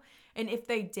of you. And if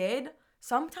they did,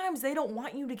 sometimes they don't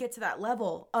want you to get to that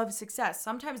level of success.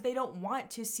 Sometimes they don't want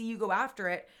to see you go after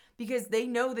it because they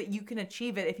know that you can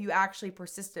achieve it if you actually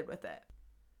persisted with it.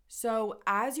 So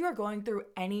as you are going through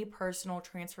any personal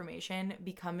transformation,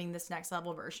 becoming this next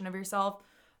level version of yourself,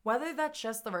 whether that's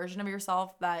just the version of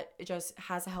yourself that just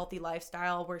has a healthy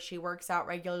lifestyle where she works out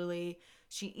regularly,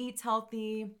 she eats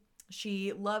healthy,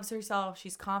 she loves herself,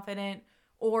 she's confident,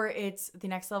 or it's the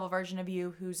next level version of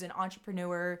you who's an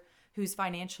entrepreneur, who's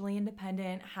financially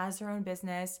independent, has her own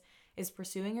business, is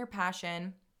pursuing her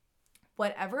passion,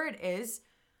 whatever it is,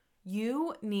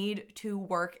 you need to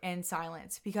work in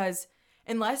silence, because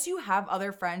unless you have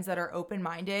other friends that are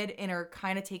open-minded and are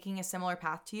kind of taking a similar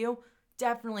path to you,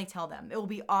 definitely tell them. It will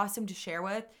be awesome to share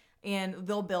with, and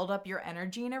they'll build up your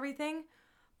energy and everything.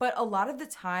 But a lot of the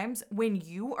times when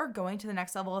you are going to the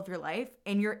next level of your life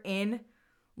and you're in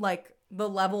like the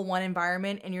level 1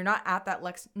 environment and you're not at that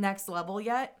next level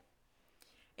yet,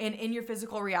 and in your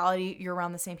physical reality, you're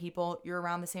around the same people, you're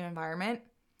around the same environment,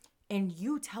 and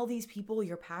you tell these people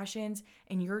your passions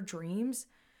and your dreams,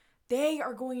 they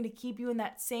are going to keep you in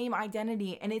that same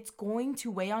identity, and it's going to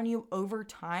weigh on you over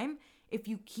time if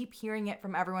you keep hearing it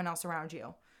from everyone else around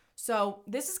you. So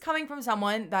this is coming from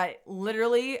someone that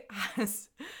literally has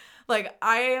Like,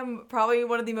 I am probably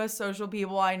one of the most social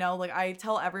people I know. Like, I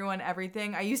tell everyone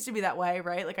everything. I used to be that way,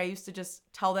 right? Like, I used to just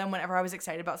tell them whenever I was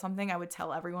excited about something, I would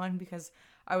tell everyone because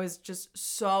I was just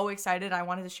so excited. I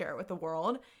wanted to share it with the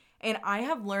world. And I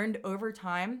have learned over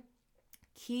time,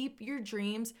 keep your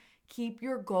dreams, keep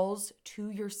your goals to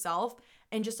yourself,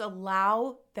 and just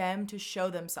allow them to show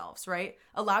themselves, right?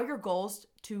 Allow your goals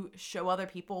to show other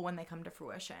people when they come to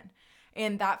fruition.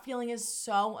 And that feeling is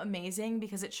so amazing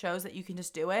because it shows that you can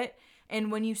just do it. And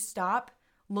when you stop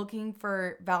looking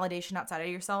for validation outside of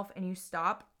yourself and you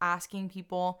stop asking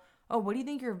people, oh, what do you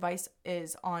think your advice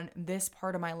is on this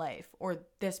part of my life or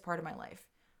this part of my life?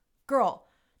 Girl,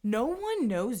 no one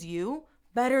knows you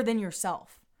better than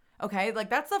yourself. Okay? Like,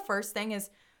 that's the first thing is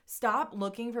stop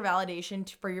looking for validation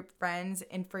for your friends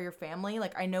and for your family.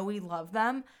 Like, I know we love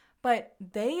them, but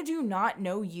they do not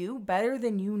know you better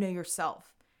than you know yourself.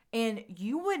 And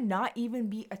you would not even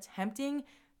be attempting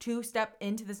to step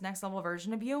into this next level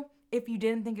version of you if you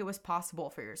didn't think it was possible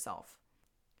for yourself.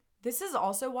 This is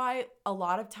also why a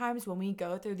lot of times when we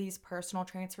go through these personal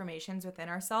transformations within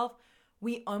ourselves,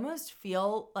 we almost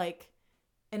feel like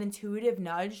an intuitive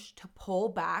nudge to pull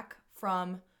back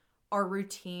from our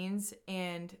routines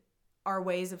and our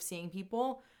ways of seeing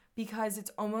people, because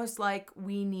it's almost like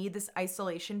we need this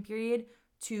isolation period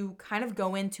to kind of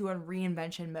go into a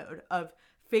reinvention mode of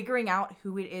figuring out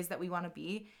who it is that we want to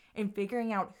be and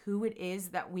figuring out who it is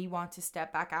that we want to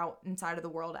step back out inside of the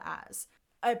world as.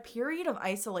 A period of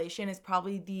isolation is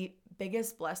probably the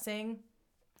biggest blessing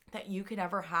that you could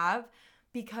ever have,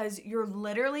 because you're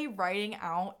literally writing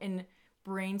out and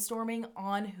brainstorming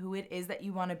on who it is that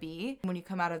you want to be when you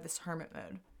come out of this hermit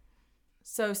mode.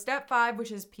 So step 5,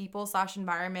 which is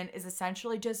people/environment, is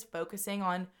essentially just focusing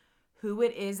on who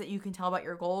it is that you can tell about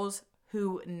your goals,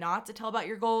 who not to tell about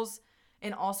your goals,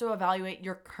 and also evaluate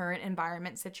your current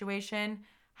environment situation.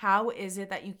 How is it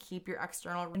that you keep your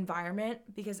external environment?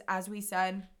 Because as we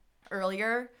said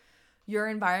earlier, your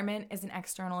environment is an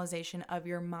externalization of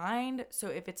your mind. So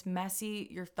if it's messy,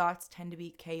 your thoughts tend to be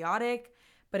chaotic.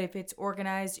 But if it's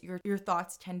organized, your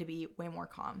thoughts tend to be way more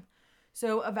calm.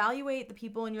 So evaluate the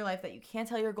people in your life that you can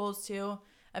tell your goals to.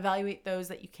 Evaluate those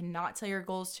that you cannot tell your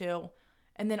goals to.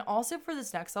 And then also for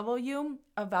this next level, you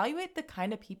evaluate the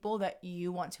kind of people that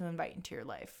you want to invite into your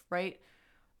life, right?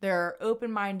 They're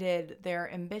open-minded,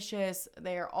 they're ambitious,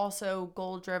 they're also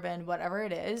goal-driven, whatever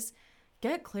it is.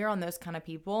 Get clear on those kind of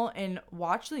people and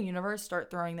watch the universe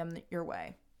start throwing them your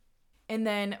way. And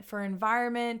then for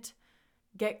environment,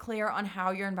 get clear on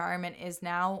how your environment is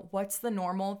now. What's the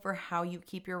normal for how you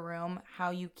keep your room,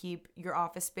 how you keep your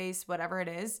office space, whatever it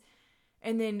is.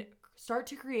 And then start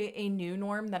to create a new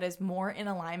norm that is more in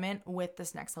alignment with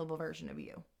this next level version of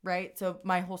you, right? So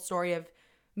my whole story of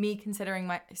me considering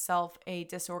myself a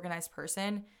disorganized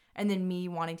person and then me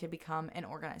wanting to become an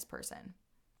organized person.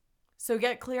 So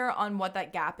get clear on what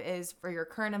that gap is for your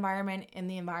current environment and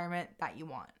the environment that you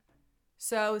want.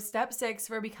 So step 6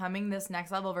 for becoming this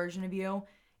next level version of you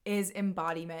is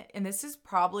embodiment. And this is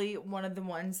probably one of the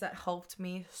ones that helped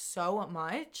me so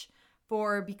much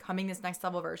for becoming this next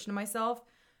level version of myself.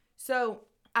 So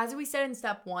as we said in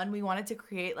step 1, we wanted to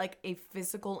create like a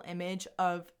physical image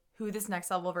of who this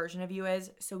next level version of you is,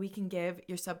 so we can give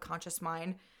your subconscious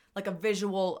mind like a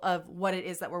visual of what it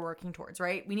is that we're working towards,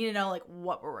 right? We need to know like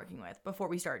what we're working with before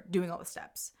we start doing all the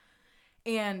steps.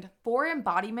 And for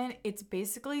embodiment, it's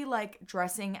basically like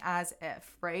dressing as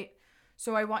if, right?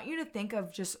 So I want you to think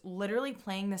of just literally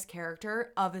playing this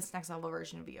character of this next level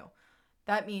version of you.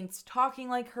 That means talking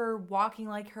like her, walking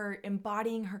like her,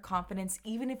 embodying her confidence,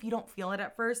 even if you don't feel it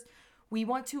at first. We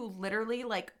want to literally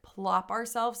like plop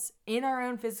ourselves in our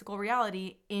own physical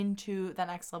reality into the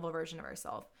next level version of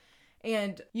ourselves.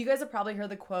 And you guys have probably heard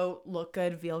the quote, look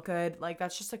good, feel good. Like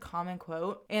that's just a common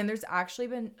quote. And there's actually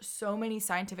been so many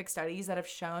scientific studies that have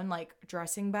shown like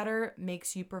dressing better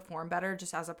makes you perform better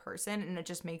just as a person. And it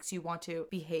just makes you want to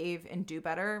behave and do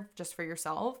better just for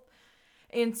yourself.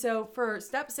 And so for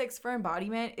step 6 for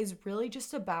embodiment is really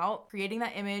just about creating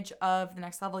that image of the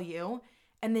next level you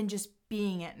and then just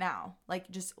being it now. Like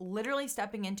just literally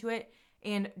stepping into it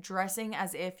and dressing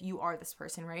as if you are this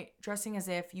person, right? Dressing as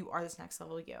if you are this next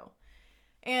level you.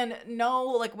 And no,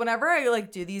 like whenever I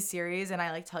like do these series and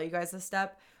I like tell you guys this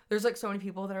step, there's like so many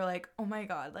people that are like, oh my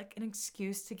God, like an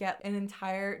excuse to get an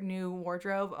entire new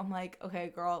wardrobe. I'm like, okay,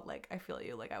 girl, like I feel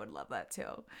you. Like I would love that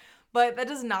too. But that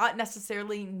does not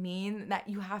necessarily mean that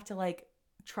you have to like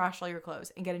trash all your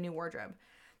clothes and get a new wardrobe.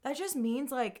 That just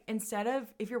means like instead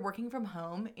of if you're working from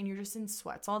home and you're just in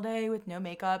sweats all day with no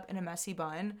makeup and a messy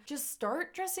bun, just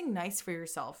start dressing nice for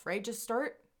yourself, right? Just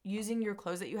start using your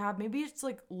clothes that you have. Maybe it's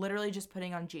like literally just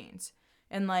putting on jeans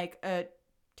and like a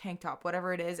tank top,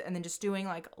 whatever it is, and then just doing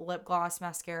like lip gloss,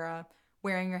 mascara,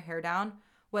 wearing your hair down,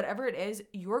 whatever it is,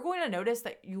 you're going to notice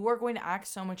that you are going to act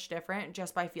so much different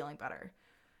just by feeling better.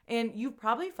 And you've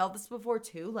probably felt this before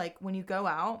too. Like when you go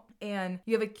out and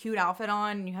you have a cute outfit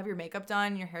on and you have your makeup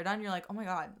done, your hair done, you're like, oh my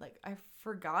God, like I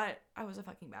forgot I was a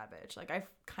fucking bad bitch. Like I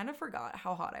kind of forgot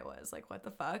how hot I was. Like what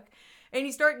the fuck? And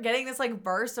you start getting this like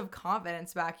burst of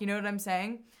confidence back. You know what I'm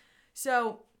saying?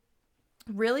 So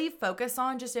really focus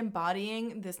on just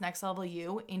embodying this next level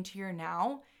you into your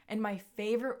now. And my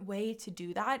favorite way to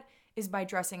do that is by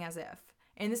dressing as if.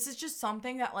 And this is just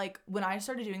something that, like, when I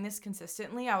started doing this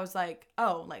consistently, I was like,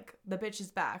 oh, like, the bitch is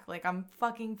back. Like, I'm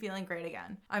fucking feeling great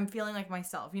again. I'm feeling like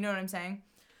myself. You know what I'm saying?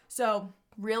 So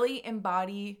really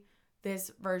embody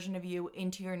this version of you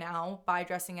into your now by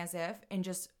dressing as if, and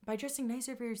just by dressing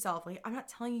nicer for yourself. Like, I'm not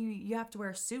telling you you have to wear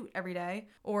a suit every day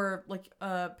or, like,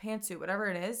 a pantsuit, whatever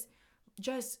it is.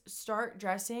 Just start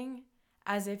dressing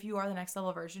as if you are the next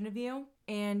level version of you,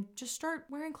 and just start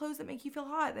wearing clothes that make you feel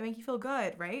hot, that make you feel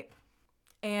good, right?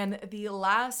 And the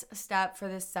last step for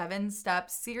this 7-step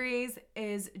series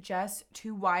is just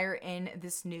to wire in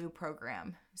this new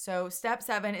program. So step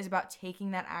 7 is about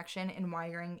taking that action and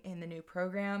wiring in the new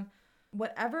program.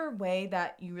 Whatever way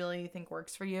that you really think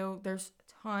works for you, there's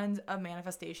tons of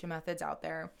manifestation methods out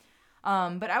there.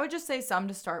 But I would just say some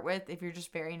to start with if you're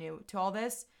just very new to all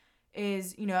this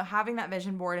is, having that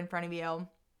vision board in front of you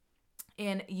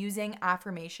and using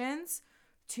affirmations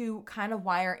to kind of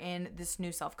wire in this new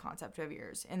self-concept of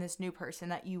yours and this new person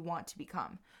that you want to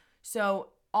become.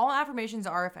 So all affirmations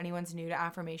are, if anyone's new to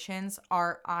affirmations,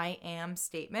 are I am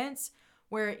statements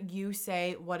where you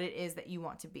say what it is that you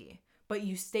want to be. But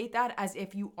you state that as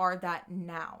if you are that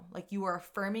now. Like you are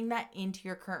affirming that into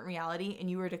your current reality and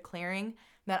you are declaring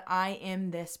that I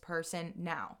am this person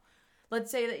now.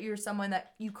 Let's say that you're someone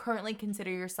that you currently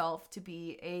consider yourself to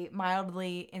be a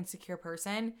mildly insecure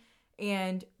person,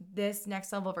 and this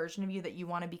next level version of you that you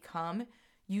want to become,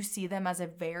 you see them as a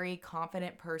very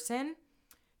confident person.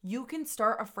 You can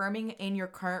start affirming in your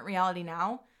current reality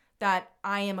now that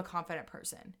I am a confident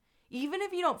person. Even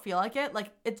if you don't feel like it,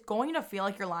 like it's going to feel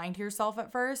like you're lying to yourself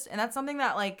at first. And that's something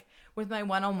that like with my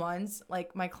one-on-ones,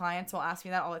 like my clients will ask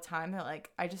me that all the time. They're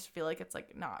like, I just feel like it's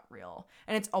like not real.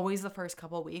 And it's always the first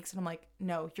couple of weeks. And I'm like,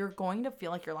 no, you're going to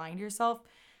feel like you're lying to yourself.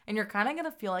 And you're kind of going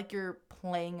to feel like you're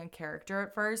playing a character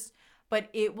at first. But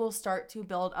it will start to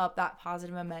build up that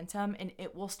positive momentum and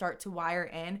it will start to wire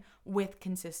in with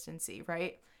consistency,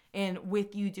 right? And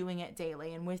with you doing it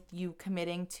daily and with you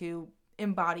committing to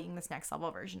embodying this next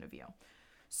level version of you.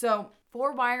 So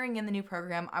for wiring in the new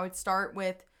program, I would start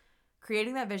with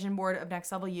creating that vision board of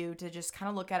next level you to just kind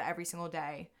of look at it every single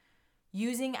day,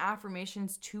 using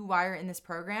affirmations to wire in this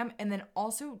program, and then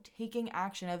also taking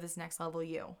action of this next level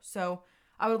you. So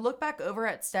I would look back over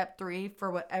at step 3 for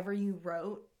whatever you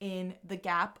wrote in the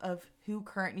gap of who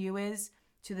current you is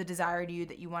to the desired you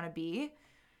that you want to be,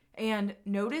 and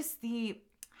notice the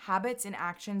habits and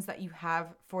actions that you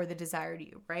have for the desired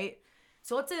you, right?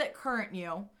 So let's say that current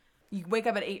you wake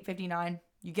up at 8:59,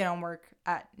 you get on work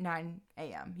at 9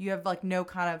 a.m. You have like no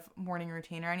kind of morning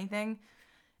routine or anything.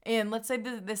 And let's say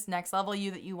this next level you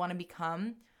that you want to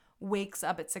become wakes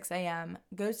up at 6 a.m.,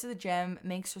 goes to the gym,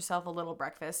 makes herself a little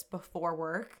breakfast before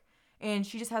work, and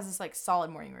she just has this like solid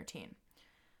morning routine.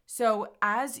 So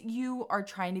as you are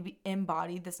trying to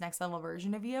embody this next level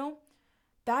version of you,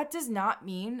 that does not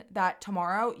mean that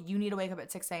tomorrow you need to wake up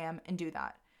at 6 a.m. and do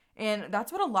that. And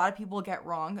that's what a lot of people get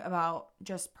wrong about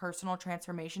just personal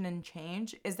transformation and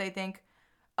change is they think,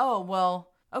 oh,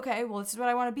 well, okay, well, this is what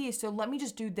I want to be, so let me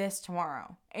just do this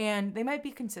tomorrow. And they might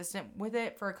be consistent with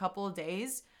it for a couple of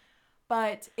days,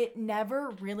 but it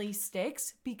never really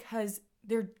sticks because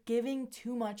they're giving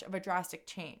too much of a drastic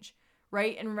change,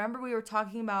 right? And remember we were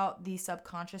talking about the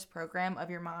subconscious program of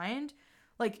your mind.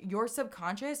 Like your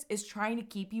subconscious is trying to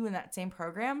keep you in that same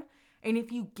program. And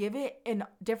if you give it a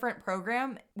different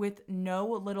program with no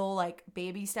little like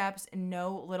baby steps and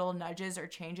no little nudges or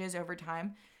changes over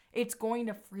time, it's going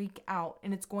to freak out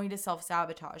and it's going to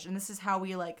self-sabotage. And this is how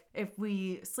we like, if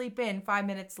we sleep in 5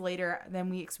 minutes later than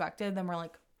we expected, then we're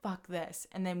like, fuck this.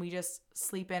 And then we just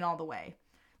sleep in all the way.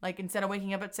 Like instead of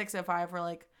waking up at 6:05, we're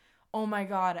like, oh my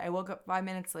God, I woke up 5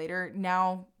 minutes later.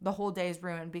 Now the whole day is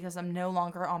ruined because I'm no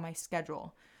longer on my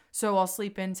schedule. So I'll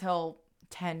sleep until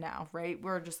 10 now, right?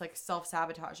 We're just like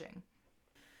self-sabotaging.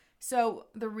 So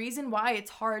the reason why it's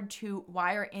hard to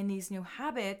wire in these new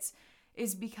habits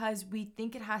is because we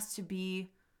think it has to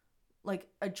be like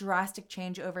a drastic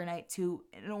change overnight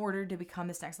in order to become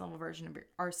this next level version of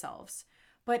ourselves.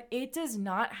 But it does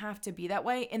not have to be that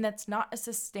way, and that's not a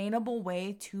sustainable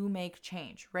way to make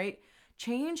change, right?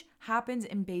 Change happens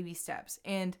in baby steps.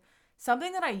 And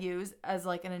something that I use as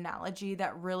like an analogy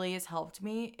that really has helped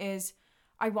me is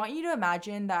I want you to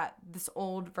imagine that this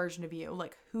old version of you,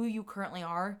 like who you currently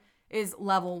are, is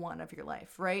level 1 of your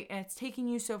life, right? And it's taking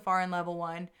you so far in level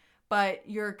 1, but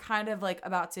you're kind of like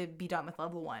about to be done with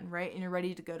level 1, right? And you're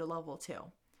ready to go to level 2.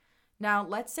 Now,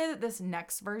 let's say that this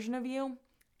next version of you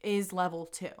is level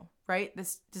 2, right?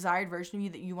 This desired version of you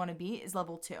that you want to be is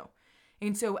level 2.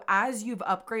 And so as you've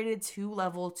upgraded to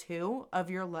level 2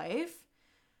 of your life,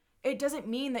 it doesn't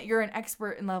mean that you're an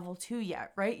expert in level 2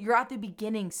 yet, right? You're at the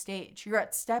beginning stage. You're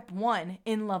at step 1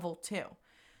 in level 2.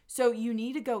 So you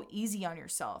need to go easy on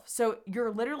yourself. So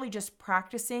you're literally just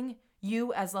practicing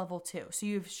you as level 2. So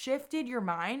you've shifted your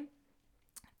mind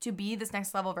to be this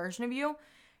next level version of you.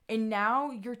 And now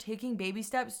you're taking baby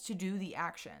steps to do the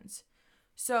actions.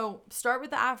 So start with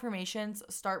the affirmations,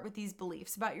 start with these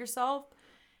beliefs about yourself,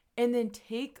 and then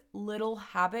take little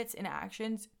habits and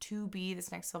actions to be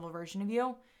this next level version of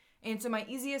you. And so my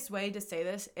easiest way to say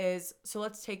this is, so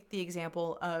let's take the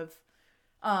example of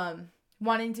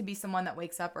wanting to be someone that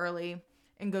wakes up early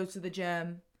and goes to the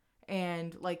gym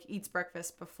and like eats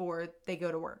breakfast before they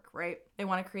go to work, right? They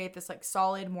want to create this like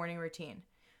solid morning routine.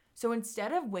 So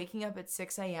instead of waking up at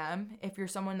 6 a.m., if you're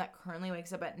someone that currently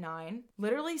wakes up at 9,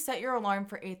 literally set your alarm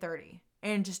for 8:30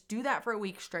 and just do that for a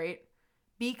week straight.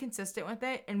 Be consistent with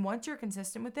it. And once you're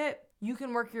consistent with it, you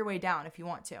can work your way down if you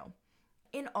want to.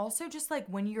 And also just like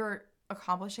when you're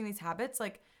accomplishing these habits,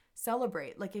 like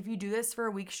celebrate. Like if you do this for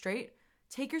a week straight,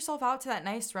 take yourself out to that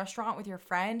nice restaurant with your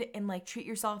friend and like treat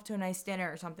yourself to a nice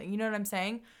dinner or something. You know what I'm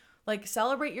saying? Like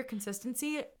celebrate your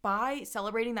consistency by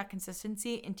celebrating that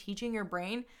consistency and teaching your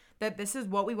brain that this is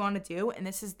what we want to do and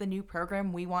this is the new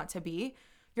program we want to be.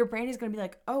 Your brain is going to be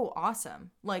like, oh,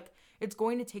 awesome. Like it's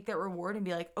going to take that reward and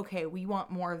be like, okay, we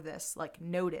want more of this. Like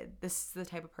noted. This is the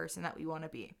type of person that we want to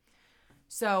be.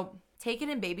 So take it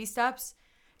in baby steps.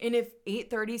 And if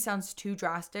 8:30 sounds too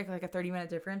drastic, like a 30-minute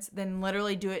difference, then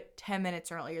literally do it 10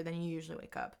 minutes earlier than you usually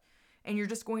wake up. And you're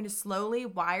just going to slowly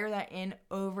wire that in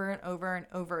over and over and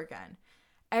over again.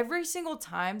 Every single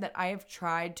time that I have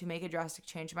tried to make a drastic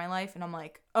change in my life and I'm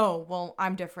like, oh, well,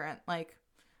 I'm different. Like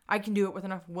I can do it with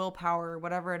enough willpower or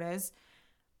whatever it is.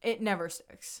 It never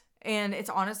sticks. And it's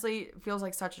honestly feels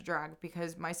like such a drag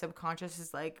because my subconscious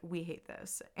is like, we hate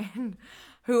this. And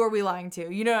who are we lying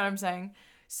to? You know what I'm saying?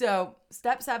 So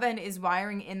step 7 is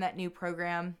wiring in that new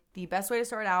program. The best way to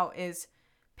start out is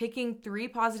picking 3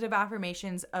 positive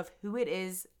affirmations of who it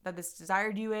is that this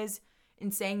desired you is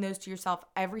and saying those to yourself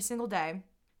every single day.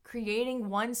 Creating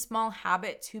one small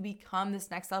habit to become this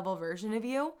next level version of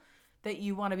you that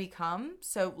you want to become.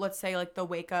 So let's say like the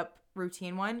wake up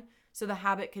routine one. So the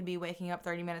habit could be waking up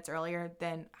 30 minutes earlier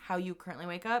than how you currently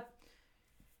wake up.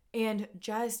 And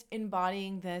just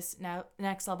embodying this now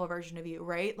next level version of you,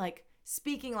 right? Like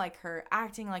speaking like her,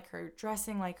 acting like her,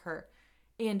 dressing like her.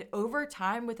 And over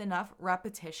time, with enough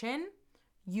repetition,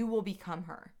 you will become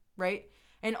her, right?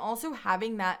 And also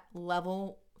having that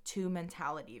level 2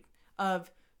 mentality of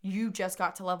you just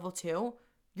got to level 2.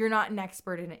 You're not an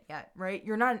expert in it yet, right?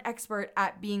 You're not an expert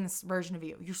at being this version of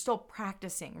you. You're still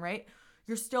practicing, right?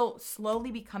 You're still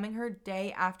slowly becoming her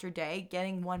day after day,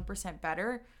 getting 1%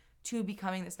 better to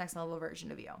becoming this next level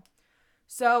version of you.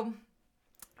 So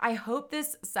I hope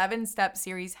this 7-step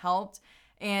series helped.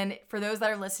 And for those that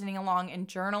are listening along and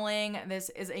journaling, this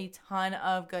is a ton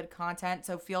of good content.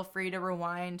 So feel free to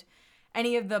rewind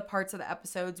any of the parts of the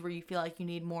episodes where you feel like you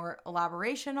need more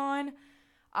elaboration on.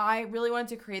 I really wanted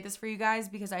to create this for you guys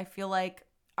because I feel like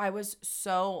I was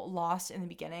so lost in the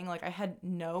beginning. Like I had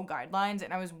no guidelines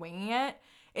and I was winging it.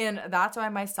 And that's why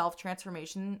my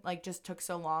self-transformation like just took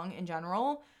so long in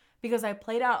general, because I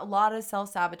played out a lot of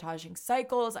self-sabotaging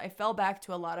cycles. I fell back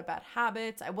to a lot of bad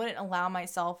habits. I wouldn't allow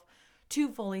myself to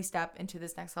fully step into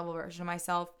this next level version of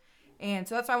myself. And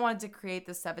so that's why I wanted to create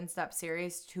this 7-step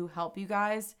series to help you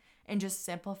guys and just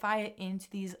simplify it into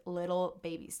these little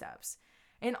baby steps.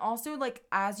 And also, like,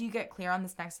 as you get clear on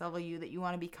this next level you that you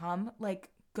want to become, like,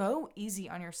 go easy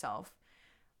on yourself.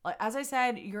 Like, as I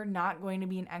said, you're not going to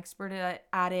be an expert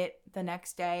at it the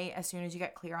next day as soon as you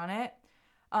get clear on it.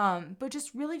 But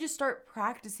just really just start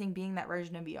practicing being that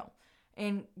version of you.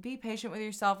 And be patient with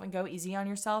yourself and go easy on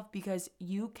yourself because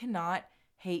you cannot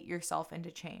hate yourself into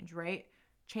change, right?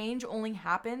 Change only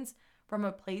happens from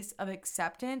a place of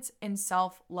acceptance and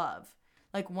self-love.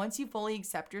 Like once you fully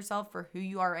accept yourself for who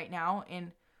you are right now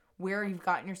and where you've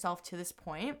gotten yourself to this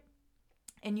point,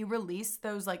 and you release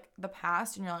those like the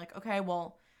past and you're like, okay,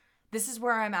 well, this is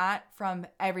where I'm at from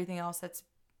everything else that's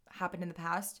happened in the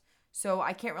past. So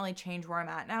I can't really change where I'm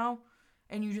at now.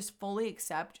 And you just fully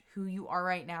accept who you are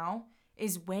right now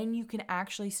is when you can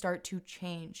actually start to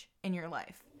change in your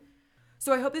life.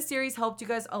 So I hope this series helped you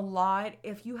guys a lot.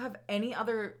 If you have any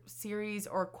other series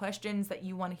or questions that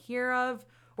you want to hear of,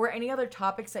 or any other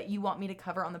topics that you want me to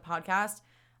cover on the podcast,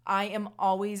 I am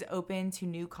always open to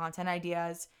new content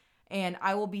ideas, and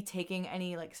I will be taking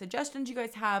any suggestions you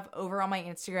guys have over on my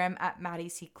Instagram at Maddie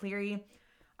C. Cleary.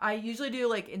 I usually do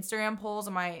Instagram polls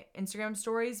on my Instagram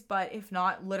stories, but if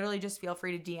not, literally just feel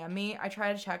free to DM me. I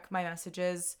try to check my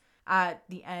messages at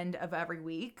the end of every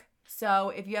week. So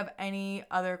if you have any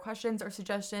other questions or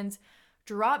suggestions,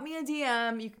 drop me a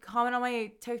DM. You can comment on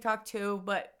my TikTok too,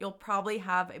 but you'll probably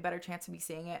have a better chance of me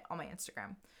seeing it on my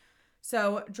Instagram.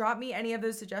 So drop me any of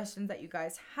those suggestions that you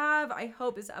guys have. I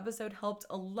hope this episode helped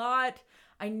a lot.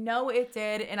 I know it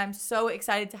did, and I'm so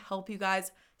excited to help you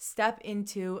guys step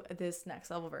into this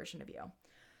next level version of you.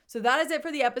 So that is it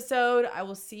for the episode. I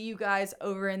will see you guys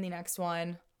over in the next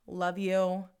one. Love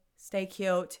you. Stay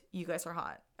cute. You guys are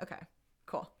hot. Okay,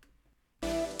 cool.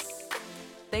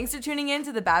 Thanks for tuning in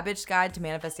to the Bad Bitch Guide to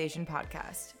Manifestation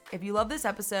podcast. If you love this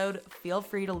episode, feel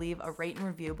free to leave a rate and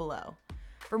review below.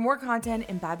 For more content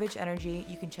in Bad Bitch energy,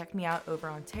 you can check me out over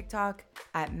on TikTok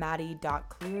at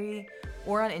Maddie.Cleary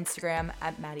or on Instagram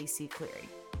at Maddie C. Cleary.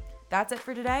 That's it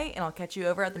for today, and I'll catch you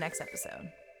over at the next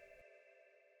episode.